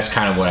 And that's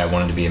kind of what I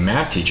wanted to be a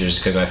math teacher, is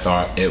because I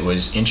thought it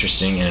was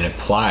interesting and it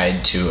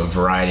applied to a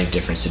variety of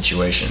different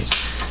situations.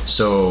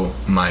 So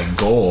my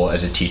goal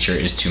as a teacher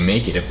is to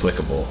make it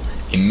applicable,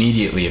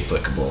 immediately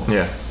applicable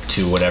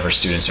to whatever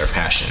students are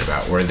passionate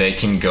about, where they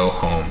can go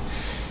home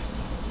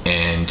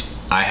and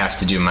I have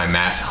to do my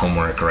math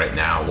homework right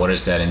now. What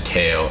does that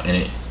entail? And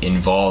it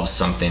involves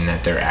something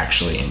that they're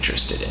actually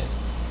interested in.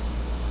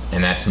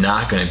 And that's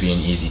not going to be an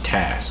easy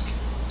task.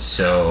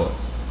 So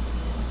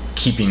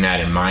keeping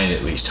that in mind,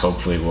 at least,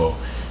 hopefully will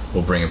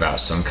bring about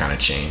some kind of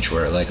change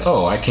where, like,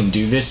 oh, I can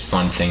do this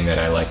fun thing that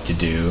I like to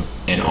do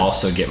and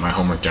also get my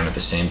homework done at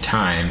the same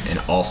time and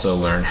also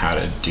learn how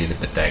to do the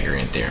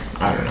Pythagorean theorem.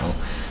 I don't know.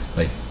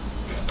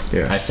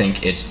 I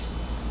think it's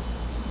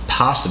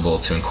possible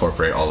to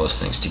incorporate all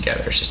those things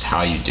together. It's just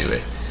how you do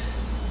it.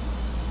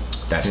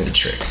 That's the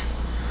trick.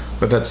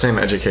 With that same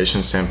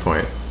education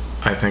standpoint,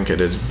 I think it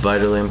is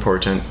vitally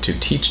important to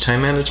teach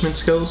time management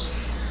skills,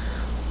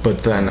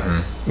 but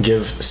then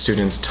give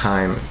students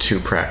time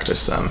to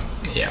practice them.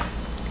 Yeah.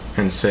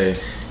 And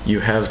say, you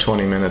have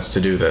 20 minutes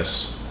to do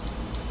this.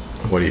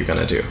 What are you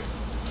going to do?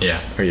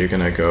 Yeah. Are you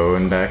going to go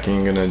and back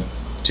and you're going to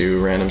do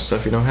random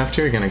stuff you don't have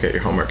to? Or are you going to get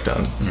your homework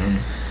done?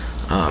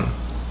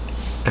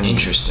 And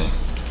interesting.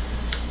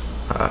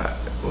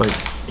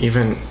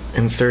 Even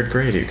in 3rd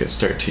grade, you could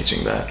start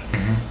teaching that.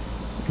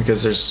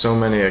 Because there's so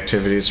many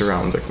activities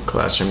around the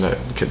classroom that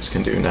kids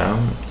can do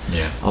now.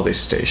 Yeah. All these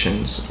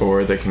stations,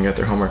 or they can get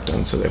their homework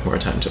done so they have more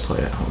time to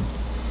play at home.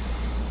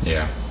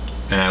 Yeah.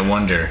 And I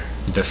wonder,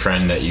 the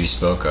friend that you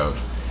spoke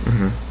of,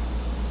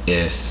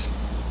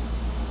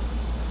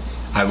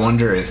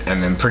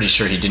 I'm pretty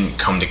sure he didn't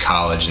come to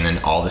college and then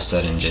all of a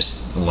sudden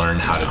just learn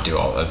how to do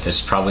all of this.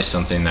 Probably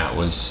something that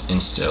was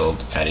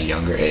instilled at a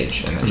younger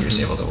age and that he was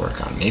able to work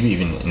on. Maybe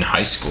even in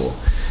high school,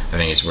 I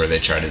think is where they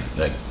tried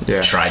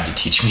to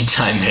teach me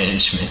time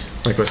management.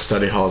 Like with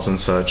study halls and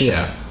such.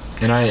 Yeah.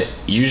 And I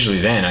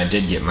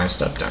did get my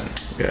stuff done.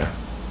 Yeah.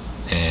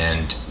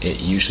 And it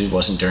usually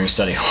wasn't during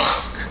study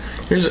hall.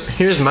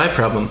 Here's my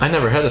problem. I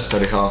never had a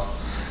study hall.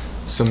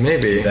 So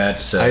maybe I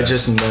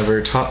just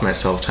never taught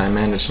myself time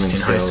management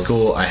skills. In high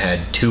school, I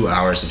had 2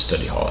 hours of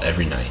study hall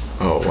every night.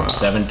 Oh, wow. From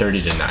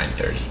 7:30 to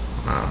 9:30.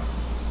 Wow.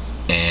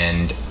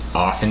 And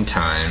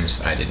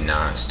oftentimes, I did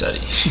not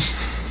study.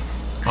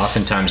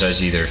 Oftentimes, I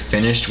was either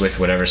finished with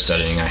whatever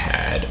studying I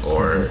had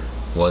or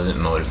wasn't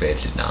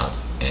motivated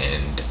enough.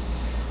 And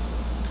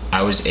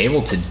I was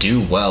able to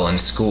do well in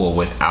school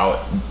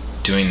without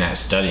doing that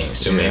studying.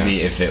 So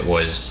maybe if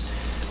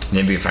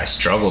I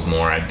struggled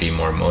more, I'd be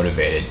more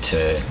motivated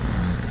to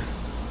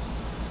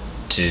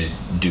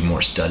do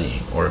more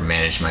studying or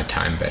manage my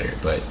time better.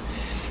 But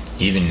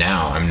even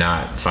now, I'm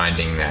not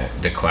finding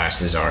that the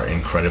classes are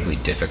incredibly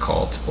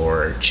difficult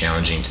or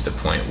challenging to the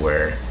point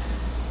where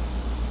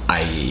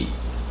I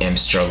am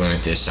struggling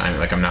with the assignment.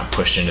 Like, I'm not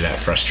pushed into that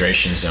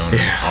frustration zone.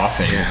 I'm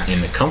often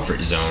in the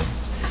comfort zone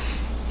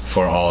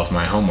for all of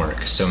my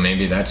homework. So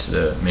maybe that's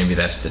the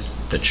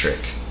trick,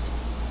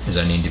 is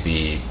I need to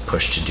be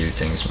pushed to do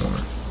things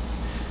more.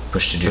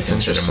 Pushed to do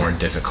things that are more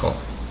difficult.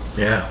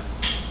 Yeah.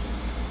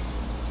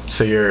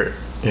 So you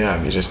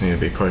just need to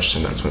be pushed,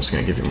 and that's what's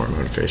going to give you more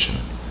motivation.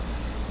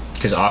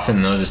 Because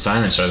often those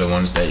assignments are the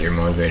ones that you're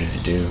motivated to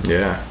do.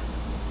 Yeah.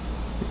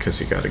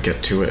 Because you got to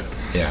get to it.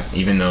 Yeah.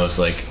 Even those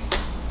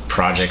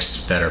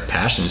projects that are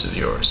passions of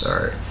yours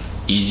are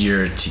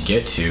easier to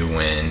get to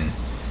when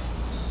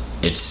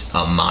it's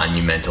a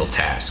monumental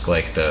task.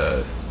 Like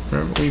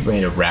remember we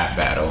made a rap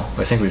battle.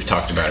 I think we've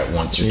talked about it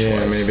once or twice.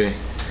 Yeah, maybe.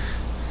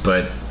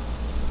 But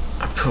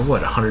I put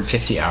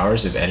 150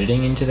 hours of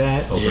editing into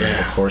that over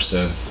the course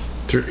of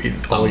through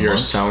all your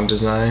sound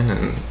design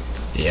and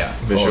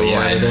visual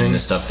editing, and the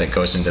stuff that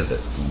goes into the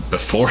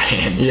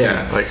beforehand.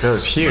 Yeah, that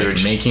was huge.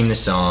 Like making the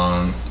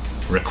song,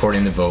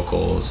 recording the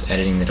vocals,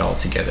 editing it all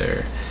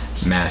together,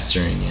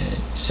 mastering it,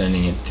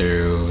 sending it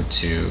through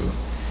to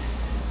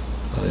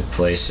other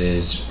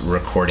places,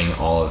 recording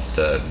all of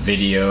the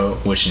video,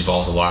 which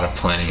involves a lot of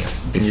planning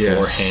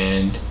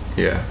beforehand.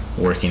 Yeah.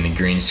 Working the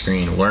green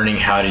screen, learning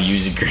how to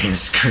use a green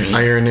screen.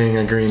 Ironing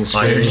a green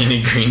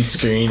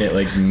screen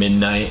at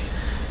midnight.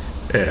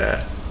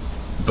 Yeah.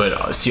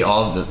 But see,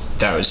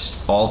 that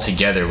was all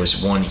together was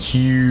one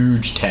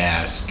huge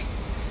task,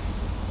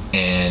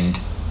 and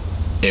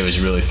it was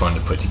really fun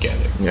to put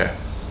together. Yeah.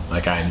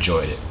 I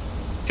enjoyed it.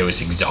 It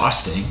was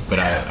exhausting, but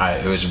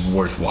it was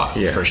worthwhile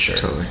for sure.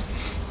 Totally.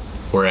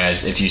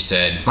 Whereas if you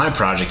said, my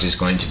project is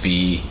going to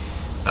be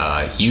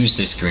use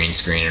this green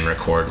screen and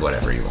record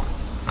whatever you want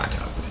on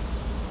top of it,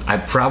 I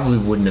probably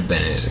wouldn't have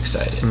been as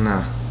excited.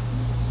 No.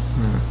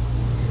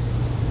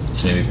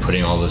 So maybe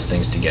putting all those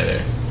things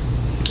together,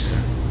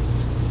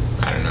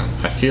 I don't know.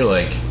 I feel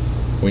like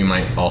we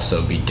might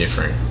also be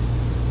different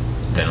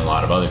than a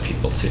lot of other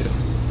people too.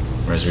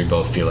 Whereas we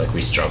both feel like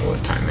we struggle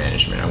with time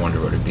management. I wonder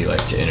what it'd be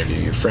like to interview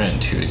your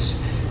friend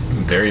who's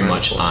very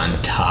much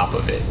on top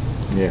of it.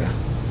 Yeah.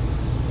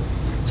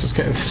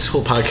 This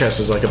whole podcast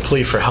is like a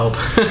plea for help.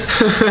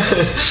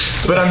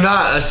 But I'm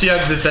not. See,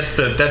 that's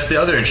the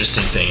other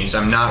interesting thing is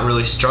I'm not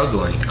really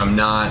struggling. I'm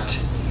not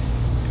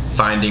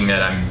finding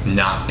that I'm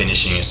not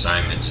finishing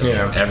assignments.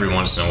 Yeah. Every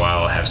once in a while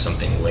I'll have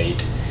something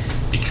late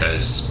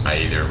because I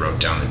either wrote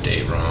down the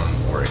date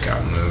wrong or it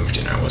got moved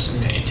and I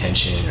wasn't paying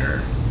attention,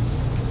 or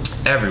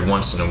every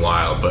once in a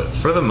while. But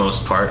for the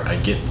most part, I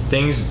get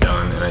things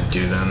done and I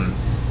do them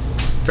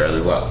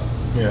fairly well.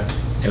 Yeah.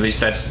 At least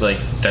that's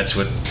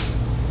what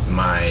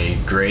my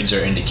grades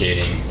are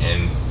indicating,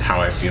 and how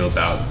I feel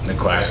about the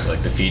class.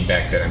 Like the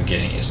feedback that I'm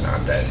getting is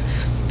not that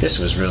this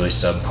was really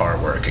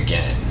subpar work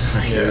again.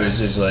 It was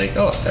just like,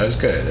 oh, that was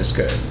good, that's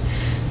good.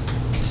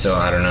 So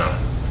I don't know.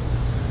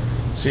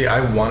 See, I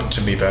want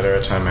to be better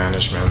at time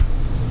management.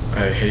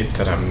 I hate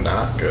that I'm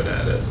not good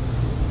at it.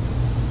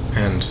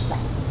 And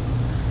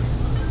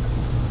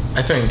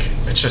I think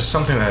it's just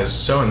something that is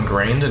so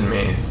ingrained in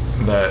me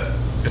that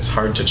it's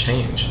hard to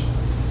change.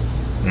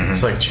 Mm-hmm.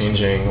 It's like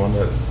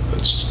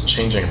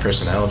changing a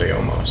personality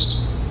almost,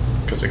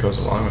 because it goes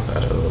along with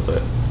that a little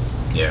bit.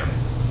 Yeah.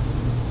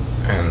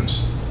 And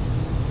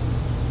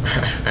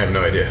I have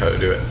no idea how to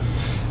do it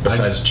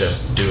besides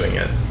just doing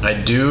it. I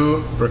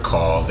do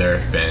recall there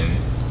have been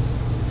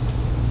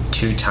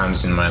 2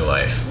 times in my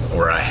life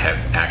where I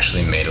have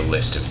actually made a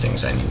list of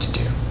things I need to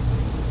do.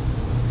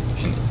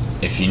 And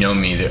if you know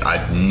me,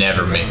 I'd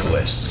never make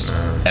lists,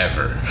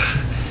 ever.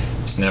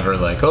 It's never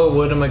like, oh,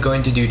 what am I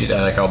going to do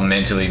today? Like, I'll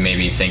mentally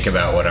maybe think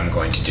about what I'm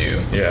going to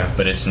do. Yeah.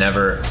 But it's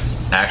never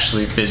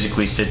actually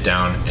physically sit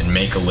down and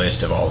make a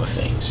list of all the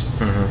things.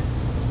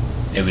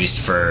 Mm-hmm. At least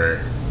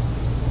for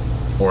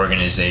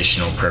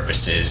organizational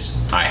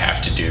purposes, I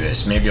have to do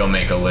this. Maybe I'll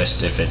make a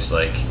list if it's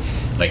like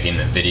in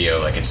the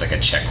video, like it's like a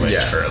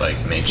checklist for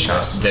like making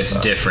shots. That's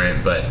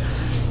different. But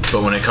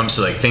when it comes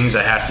to like things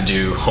I have to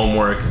do,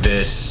 homework,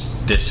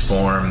 this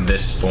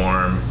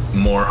form,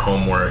 more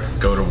homework,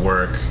 go to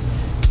work,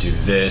 do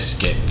this,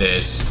 get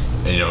this,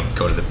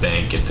 go to the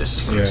bank, get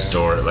this from the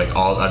store. Like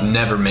I'd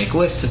never make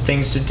lists of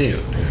things to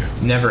do. Yeah.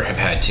 Never have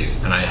had to,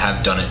 and I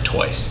have done it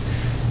twice.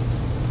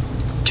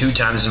 2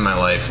 times in my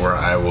life where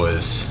I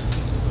was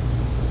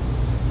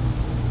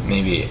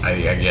maybe,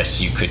 I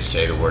guess you could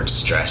say the word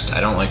stressed.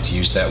 I don't like to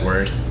use that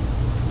word.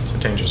 It's a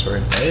dangerous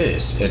word. It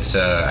is. It's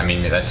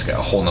that's a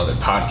whole nother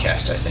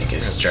podcast, I think,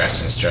 is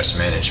stress and stress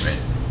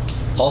management.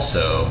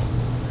 Also,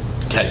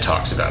 TED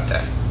talks about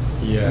that.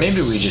 Yes. Maybe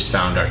we just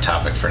found our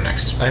topic for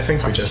next. I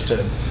think we just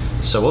did.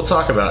 So we'll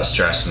talk about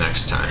stress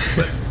next time.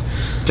 But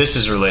this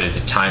is related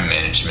to time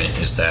management,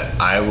 is that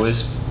I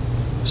was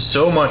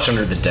so much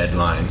under the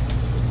deadline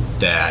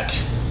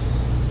that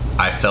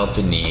I felt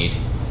the need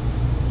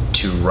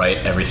to write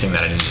everything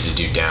that I needed to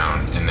do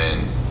down. And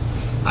then,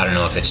 I don't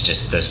know if it's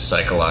just the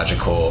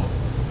psychological,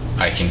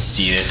 I can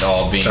see this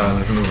all being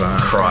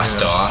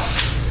crossed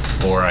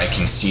off, or I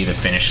can see the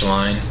finish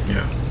line.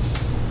 Yeah.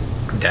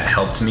 That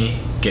helped me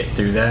get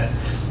through that,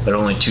 but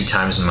only 2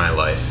 times in my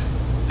life,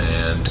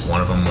 and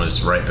one of them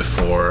was right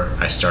before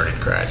I started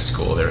grad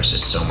school. There was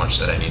just so much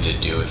that I needed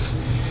to do with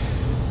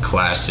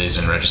classes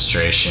and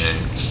registration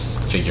and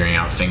figuring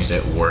out things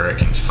at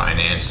work and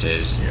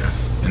finances. Yeah.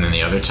 And then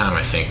the other time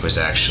I think was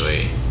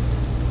actually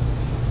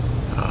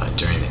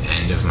during the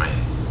end of my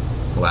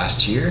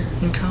last year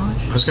in college.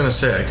 I was gonna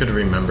say, I could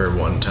remember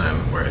one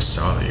time where I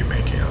saw you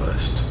making a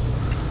list.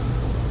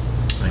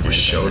 Like you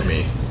showed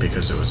me,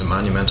 because it was a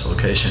monumental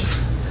occasion.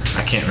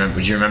 I can't remember.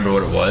 Would you remember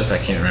what it was? I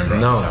can't remember.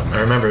 No, I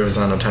remember it was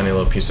on a tiny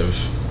little piece of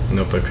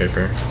notebook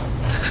paper.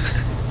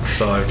 That's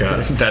all I've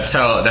got. That's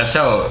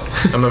how.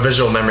 I'm a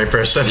visual memory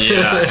person.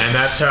 Yeah, and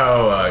that's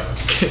how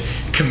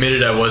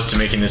committed I was to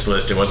making this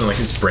list. It wasn't like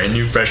this brand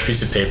new fresh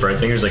piece of paper. I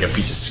think it was like a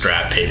piece of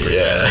scrap paper.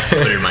 Yeah. That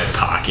I put in my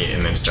pocket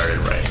and then started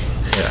writing.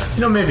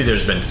 Yeah. Maybe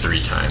there's been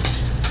 3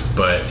 times,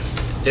 but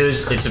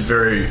it's a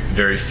very,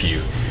 very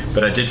few.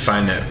 But I did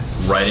find that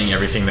writing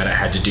everything that I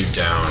had to do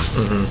down,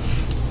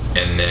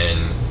 and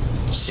then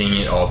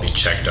seeing it all be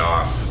checked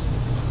off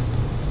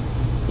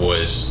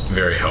was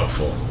very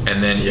helpful.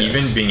 And then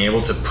even being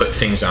able to put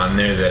things on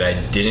there that I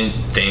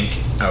didn't think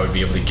I would be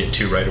able to get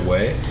to right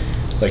away,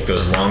 like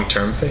those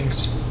long-term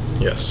things.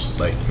 Yes.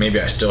 Like maybe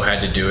I still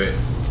had to do it,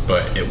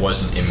 but it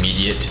wasn't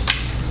immediate.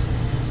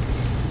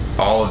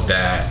 All of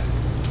that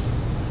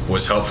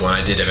was helpful, and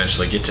I did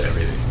eventually get to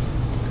everything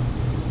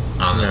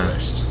on the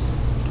list.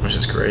 Which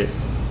is great.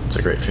 It's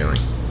a great feeling.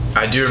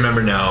 I do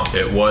remember now,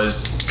 it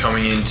was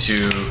coming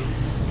into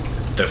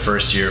the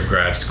first year of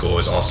grad school,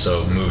 was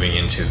also moving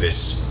into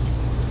this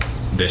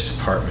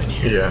apartment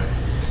here.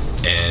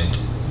 Yeah. And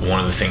one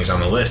of the things on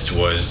the list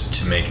was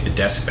to make the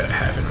desk that I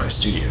have in my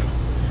studio.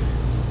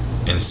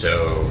 And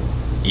so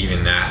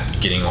even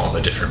that, getting all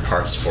the different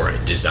parts for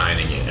it,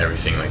 designing it,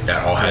 everything like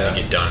that, all had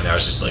to get done. That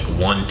was just like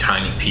one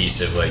tiny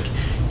piece of like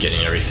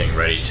getting everything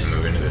ready to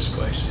move into this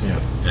place. Yeah.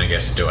 And I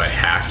guess, do I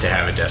have to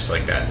have a desk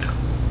like that? No.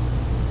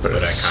 But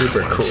it's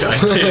super cool. I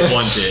did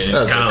want it. And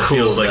it kind of cool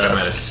feels like I'm at a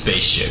desk.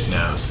 spaceship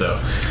now.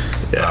 So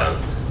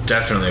Yeah.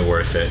 definitely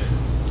worth it.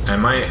 I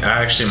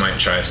actually might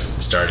try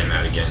starting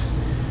that again.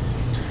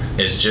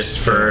 It's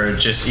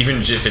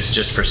even if it's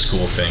just for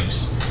school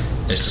things,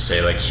 is to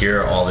say like,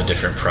 here are all the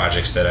different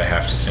projects that I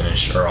have to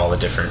finish, or all the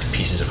different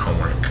pieces of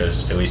homework,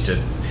 because at least at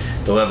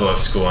the level of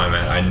school I'm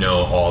at, I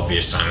know all of the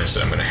assignments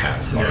that I'm going to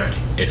have already.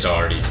 It's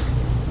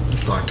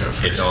blocked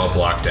out. It's all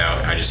blocked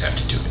out. I just have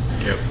to do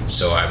it. Yep.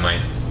 So I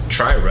might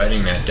try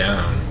writing that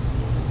down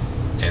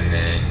and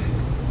then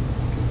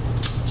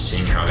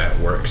seeing how that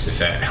works, if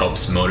that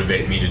helps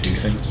motivate me to do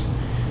things.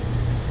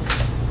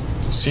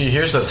 See,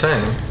 here's the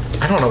thing.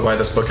 I don't know why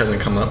this book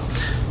hasn't come up.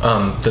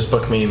 This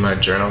book, me, my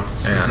journal,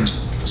 and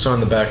so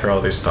in the back are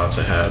all these thoughts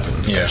I have,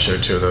 and I've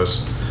shared 2 of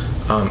those.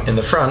 In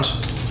the front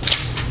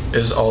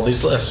is all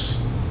these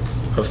lists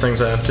of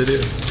things I have to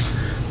do.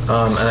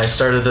 And I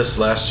started this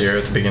last year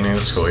at the beginning of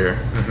the school year,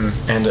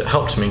 and it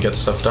helped me get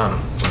stuff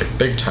done, like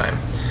big time.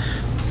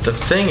 The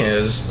thing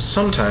is,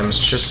 sometimes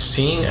just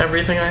seeing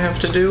everything I have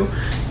to do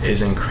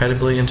is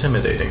incredibly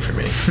intimidating for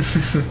me.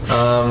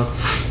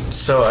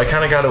 So I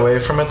kind of got away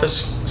from it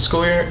this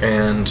school year,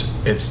 and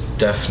it's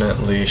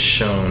definitely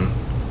shown.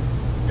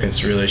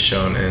 It's really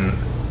shown in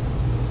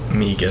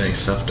me getting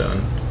stuff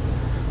done.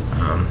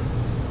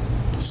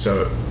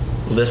 So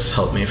lists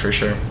help me for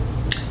sure.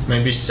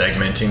 Maybe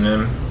segmenting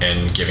them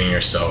and giving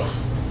yourself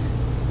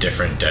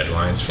different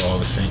deadlines for all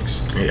the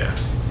things. Yeah.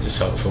 Is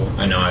helpful.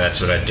 I know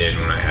that's what I did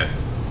when I had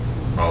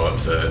all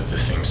of the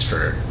things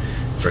for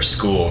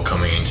school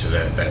coming into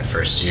that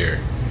first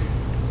year,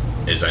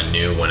 is I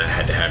knew when I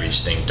had to have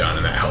each thing done,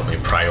 and that helped me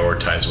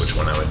prioritize which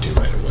one I would do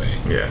right away.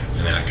 Yeah.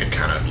 And then I could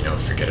kind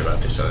of, forget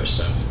about this other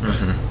stuff.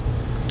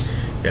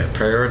 Yeah,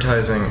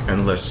 prioritizing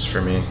and lists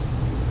for me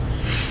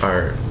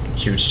are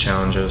huge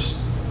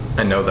challenges.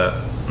 I know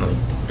that, like,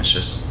 it's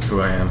just who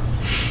I am.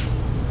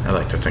 I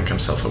like to think I'm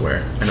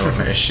self-aware. I know what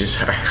my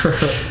issues are.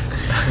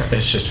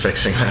 It's just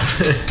fixing them.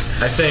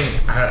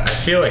 I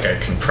feel like I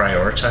can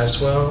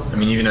prioritize well. I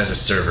mean, even as a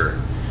server,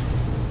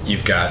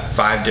 you've got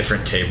 5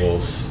 different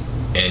tables,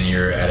 and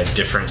you're at a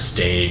different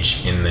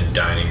stage in the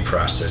dining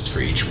process for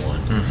each one.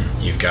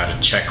 You've got a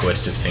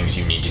checklist of things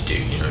you need to do.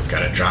 You've got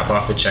to drop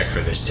off the check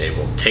for this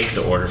table, take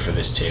the order for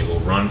this table,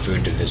 run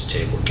food to this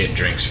table, get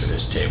drinks for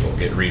this table,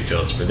 get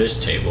refills for this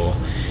table,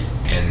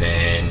 and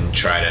then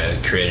try to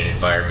create an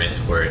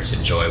environment where it's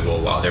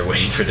enjoyable while they're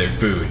waiting for their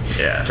food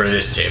for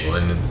this table.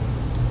 And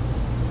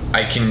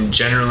I can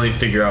generally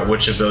figure out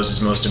which of those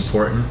is most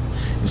important.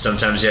 And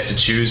sometimes you have to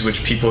choose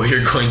which people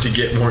you're going to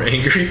get more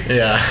angry.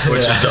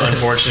 Which is the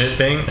unfortunate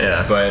thing.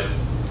 But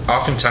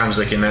oftentimes,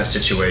 like in that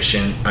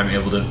situation, I'm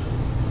able to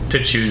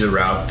choose a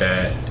route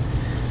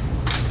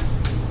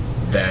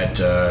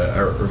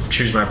or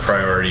choose my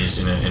priorities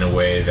in a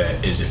way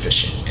that is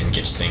efficient and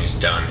gets things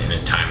done in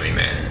a timely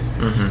manner.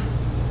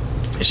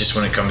 It's just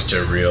when it comes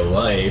to real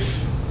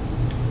life,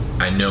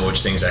 I know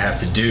which things I have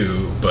to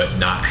do, but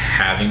not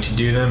having to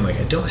do them. Like,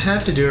 I don't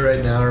have to do it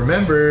right now.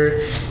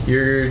 Remember,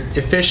 you're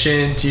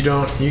efficient.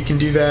 You can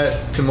do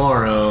that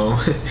tomorrow.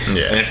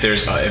 And if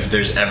there's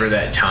ever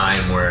that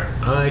time where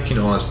I can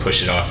always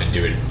push it off and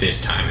do it this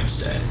time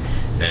instead,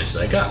 then it's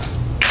like,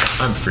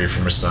 I'm free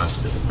from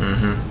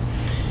responsibility.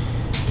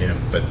 Yeah.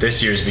 But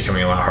this year is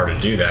becoming a lot harder to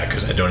do that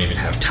because I don't even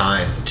have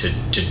time to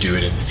do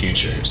it in the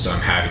future. So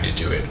I'm having to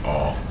do it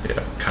all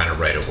kind of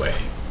right away.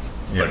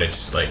 But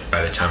it's like,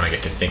 by the time I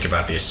get to think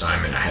about the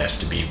assignment, I have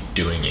to be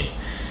doing it,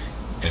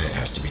 and it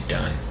has to be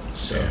done.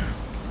 So.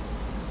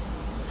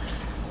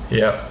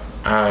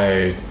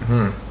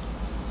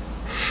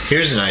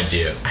 Here's an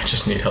idea. I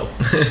just need help.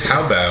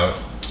 How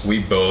about we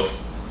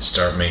both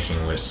start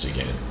making lists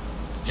again?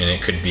 And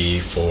it could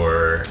be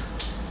for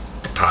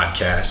the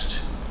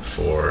podcast,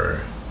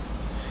 for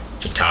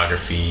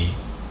photography,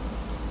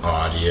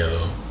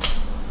 audio,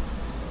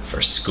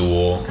 for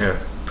school.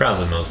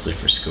 Probably mostly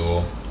for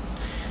school.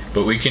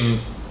 But we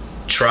can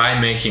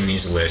try making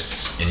these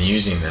lists and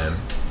using them,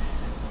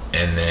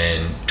 and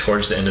then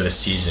towards the end of the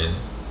season,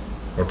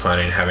 we're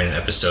planning on having an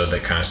episode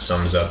that kind of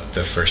sums up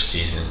the first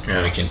season.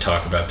 And we can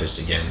talk about this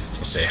again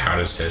and say, how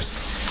has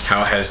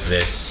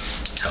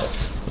this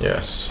helped?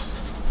 Yes.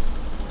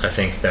 I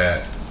think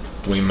that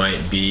we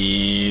might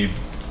be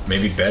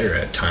maybe better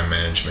at time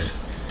management.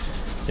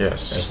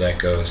 Yes. As that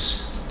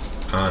goes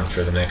on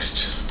for the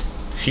next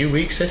few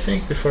weeks, I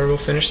think, before we'll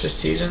finish this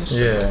season.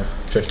 So.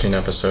 15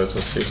 episodes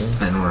this season.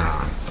 And we're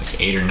on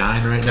like 8 or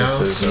 9 right now.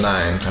 This is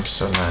 9,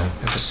 episode 9.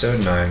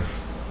 Episode 9.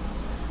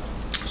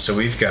 So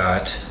we've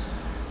got...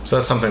 So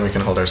that's something we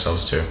can hold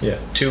ourselves to.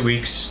 2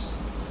 weeks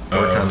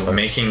of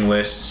making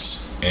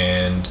lists,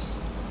 and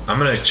I'm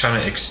going to try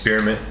to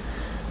experiment.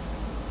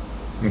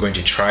 I'm going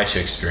to try to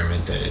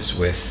experiment, that is,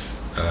 with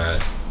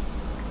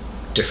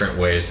different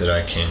ways that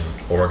I can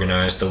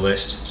organize the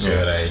list so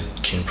that I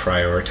can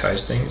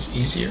prioritize things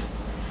easier.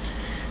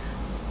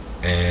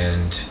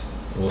 And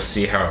we'll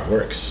see how it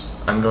works.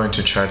 I'm going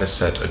to try to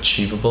set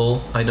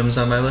achievable items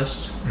on my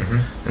list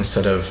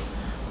instead of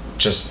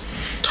just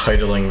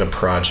titling the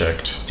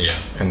project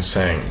and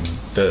saying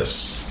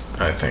this,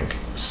 I think,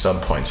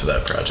 sub-points of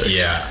that project.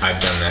 Yeah,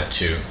 I've done that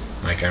too.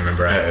 Like I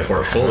remember I had a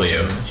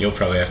portfolio. You'll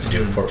probably have to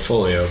do a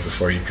portfolio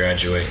before you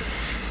graduate.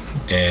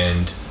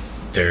 And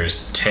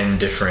there's 10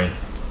 different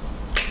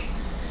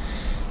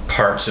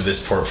parts of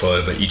this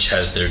portfolio, but each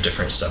has their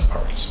different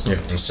subparts. Yeah.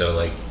 And so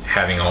like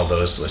having all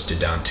those listed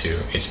down too,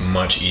 it's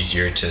much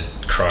easier to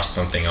cross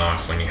something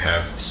off when you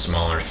have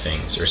smaller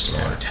things or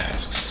smaller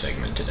tasks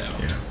segmented out.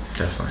 Yeah,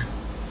 definitely.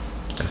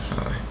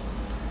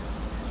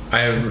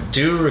 I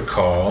do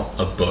recall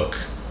a book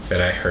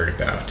that I heard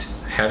about.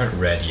 I haven't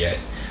read yet,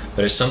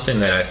 but it's something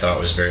that I thought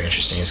was very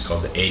interesting. It's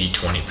called the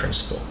 80-20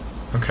 principle.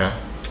 Okay.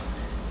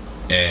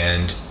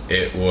 And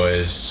it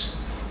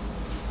was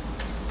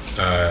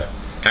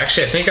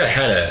actually, I think I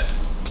had a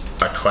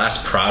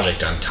class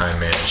project on time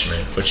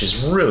management, which is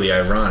really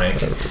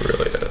ironic. It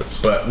really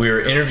is. But we were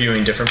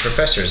interviewing different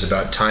professors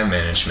about time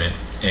management,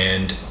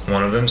 and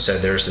one of them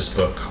said there was this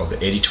book called the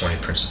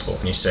 80-20 principle,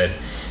 and he said,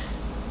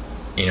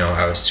 you know,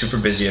 I was super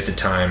busy at the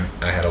time.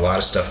 I had a lot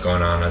of stuff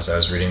going on as I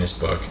was reading this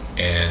book,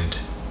 and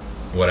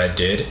what I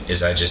did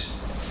is I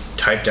just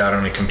typed out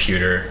on a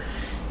computer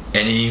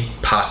any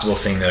possible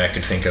thing that I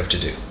could think of to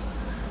do.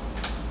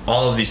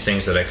 All of these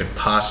things that I could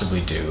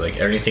possibly do, like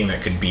everything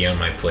that could be on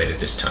my plate at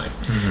this time.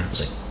 It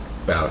was like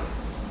about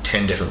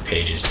 10 different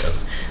pages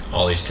of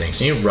all these things.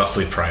 And you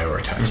roughly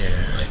prioritize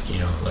them. Like, you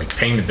know, like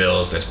paying the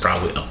bills, that's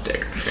probably up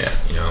there. Yeah.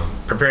 You know,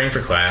 preparing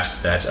for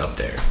class, that's up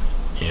there.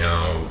 You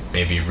know,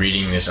 maybe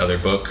reading this other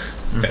book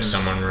that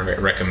someone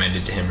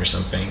recommended to him or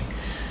something,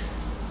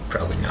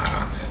 probably not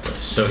on that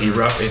list. So he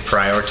roughly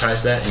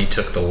prioritized that, and he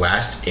took the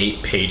last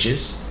 8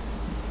 pages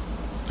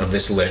of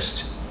this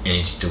list and he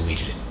just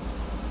deleted it.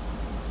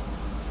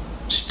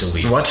 Just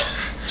deleted. What?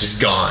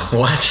 Just gone.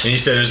 What? And he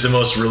said it was the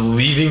most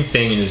relieving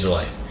thing in his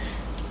life.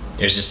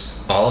 It was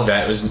just, all of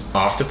that was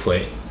off the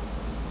plate.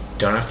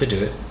 Don't have to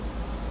do it.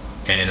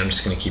 And I'm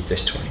just going to keep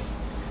this 20.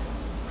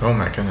 Oh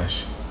my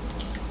goodness.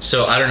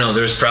 So I don't know,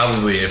 there's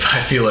probably, if I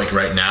feel like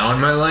right now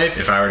in my life,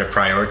 if I were to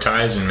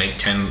prioritize and make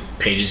 10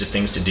 pages of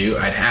things to do,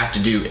 I'd have to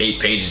do 8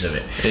 pages of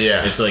it.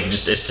 Yeah. It's like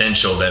just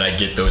essential that I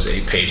get those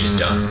 8 pages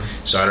done.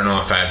 So I don't know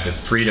if I have the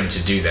freedom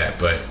to do that,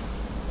 but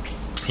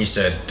he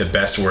said the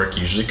best work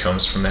usually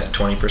comes from that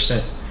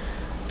 20%.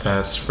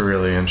 That's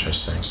really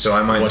interesting. So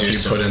I might What do do you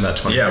put in that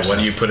 20%? Yeah, what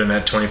do you put in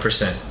that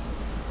 20%?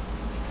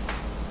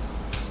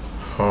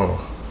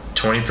 Oh.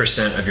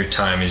 20% of your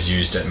time is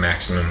used at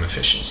maximum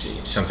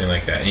efficiency, something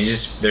like that. And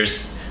there's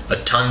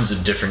tons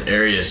of different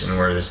areas in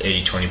where this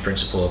 80-20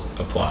 principle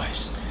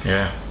applies.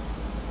 Yeah.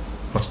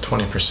 What's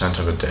 20%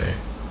 of a day?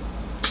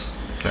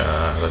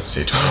 Let's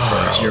see, 24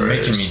 hours. You're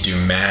making me do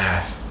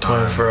math.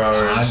 24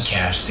 hours.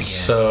 Podcast again.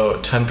 So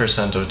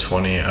 10% of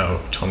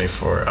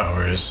 24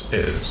 hours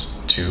is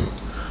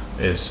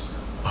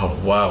oh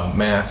wow,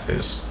 math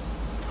is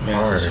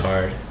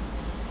hard.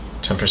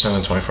 10%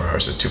 of 24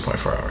 hours is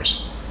 2.4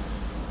 hours.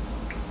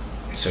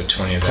 So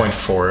 20 of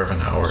 0.4 of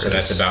an hour. So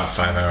that's about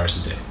 5 hours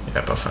a day.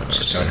 Yeah, about 5 hours.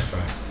 Just under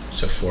 5.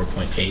 So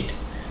 4.8.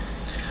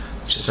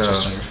 Just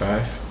under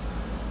 5.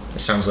 It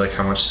sounds like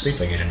how much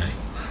sleep I get a night.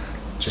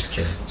 Just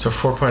kidding. So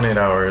 4.8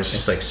 hours.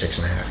 It's like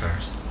 6.5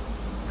 hours.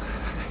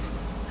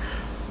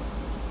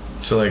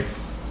 So like,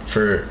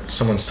 for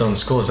someone still in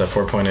school, is that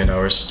 4.8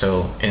 hours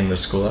still in the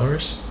school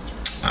hours?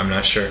 I'm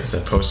not sure. Is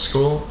that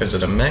post-school? Is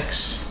it a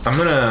mix?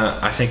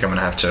 I think I'm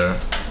gonna have to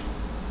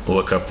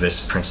look up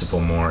this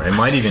principle more. It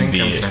might even be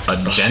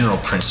a general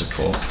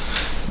principle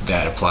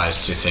that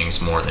applies to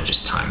things more than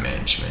just time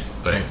management.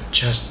 But I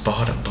just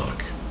bought a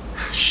book.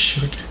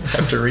 Shoot, I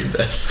have to read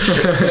this.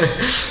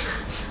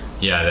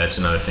 Yeah, that's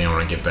another thing I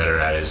want to get better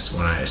at is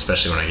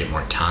especially when I get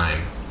more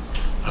time,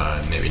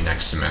 maybe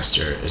next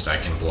semester, is I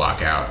can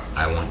block out,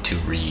 I want to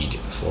read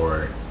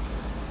for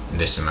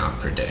this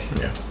amount per day.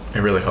 Yeah, it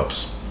really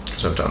helps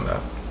because I've done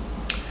that.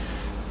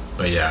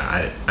 But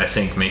yeah, I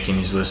think making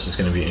these lists is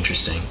going to be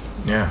interesting.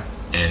 Yeah.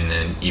 And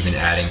then even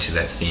adding to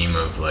that theme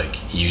of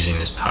like using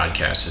this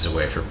podcast as a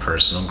way for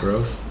personal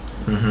growth.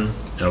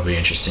 It'll be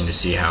interesting to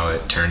see how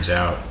it turns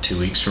out 2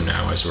 weeks from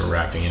now as we're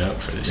wrapping it up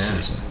for this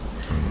season.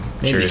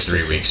 Maybe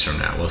 3 weeks from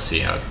now. We'll see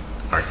how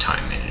our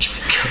time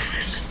management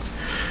goes.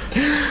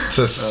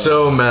 So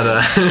so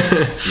meta.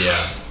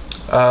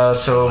 Yeah.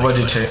 So what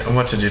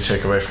did you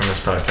take away from this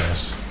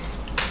podcast?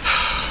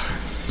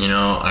 You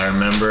know, I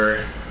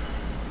remember,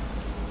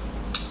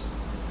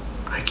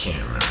 I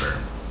can't remember,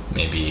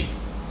 maybe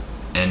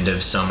end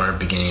of summer,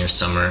 beginning of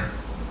summer,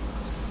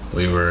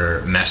 we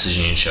were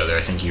messaging each other.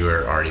 I think you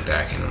were already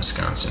back in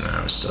Wisconsin and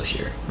I was still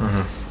here.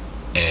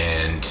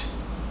 And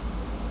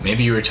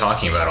maybe you were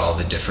talking about all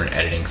the different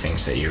editing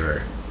things that you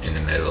were in the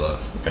middle of.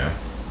 Yeah.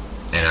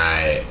 And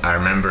I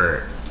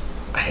remember,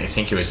 I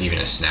think it was even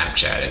a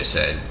Snapchat, it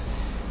said,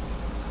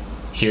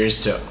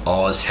 here's to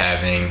always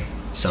having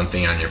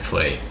something on your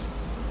plate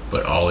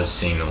but always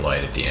seeing the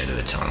light at the end of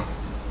the tunnel.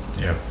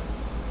 Yep.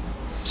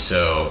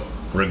 So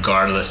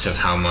regardless of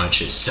how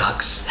much it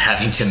sucks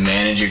having to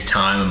manage your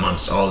time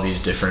amongst all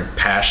these different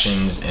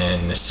passions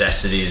and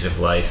necessities of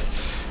life,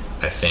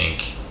 I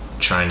think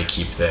trying to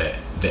keep the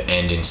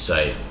end in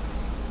sight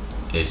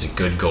is a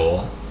good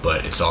goal,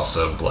 but it's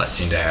also a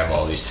blessing to have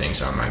all these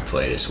things on my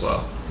plate as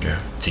well. Yeah.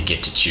 To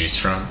get to choose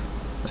from.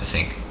 I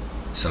think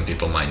some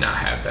people might not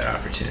have that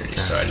opportunity,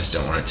 so I just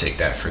don't want to take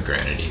that for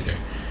granted either.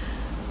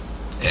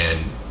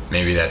 And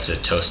maybe that's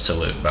a toast to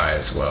live by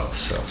as well.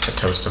 So a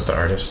toast of the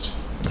artist.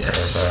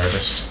 Yes. The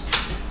artist.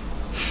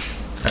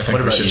 I think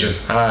What about we should you?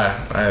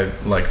 I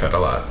like that a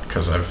lot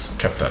because I've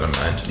kept that in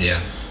mind.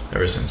 Yeah.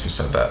 Ever since you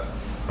said that.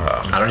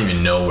 I don't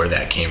even know where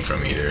that came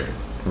from either.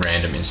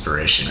 Random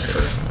inspiration for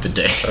the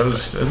day.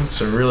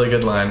 It's a really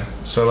good line.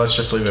 So let's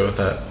just leave it with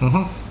that.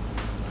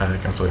 Mm-hmm. I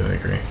completely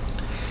agree.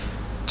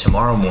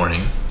 Tomorrow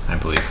morning, I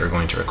believe we're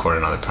going to record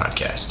another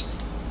podcast.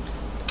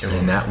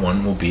 And that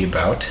one will be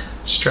about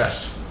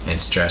Stress.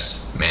 and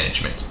stress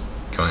management.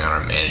 Going on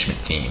our management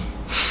theme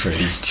for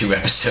these 2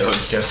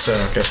 episodes.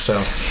 Guess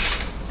so.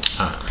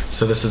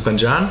 So this has been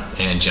John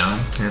And John,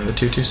 and the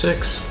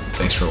 226.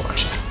 thanks for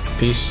watching.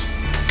 Peace.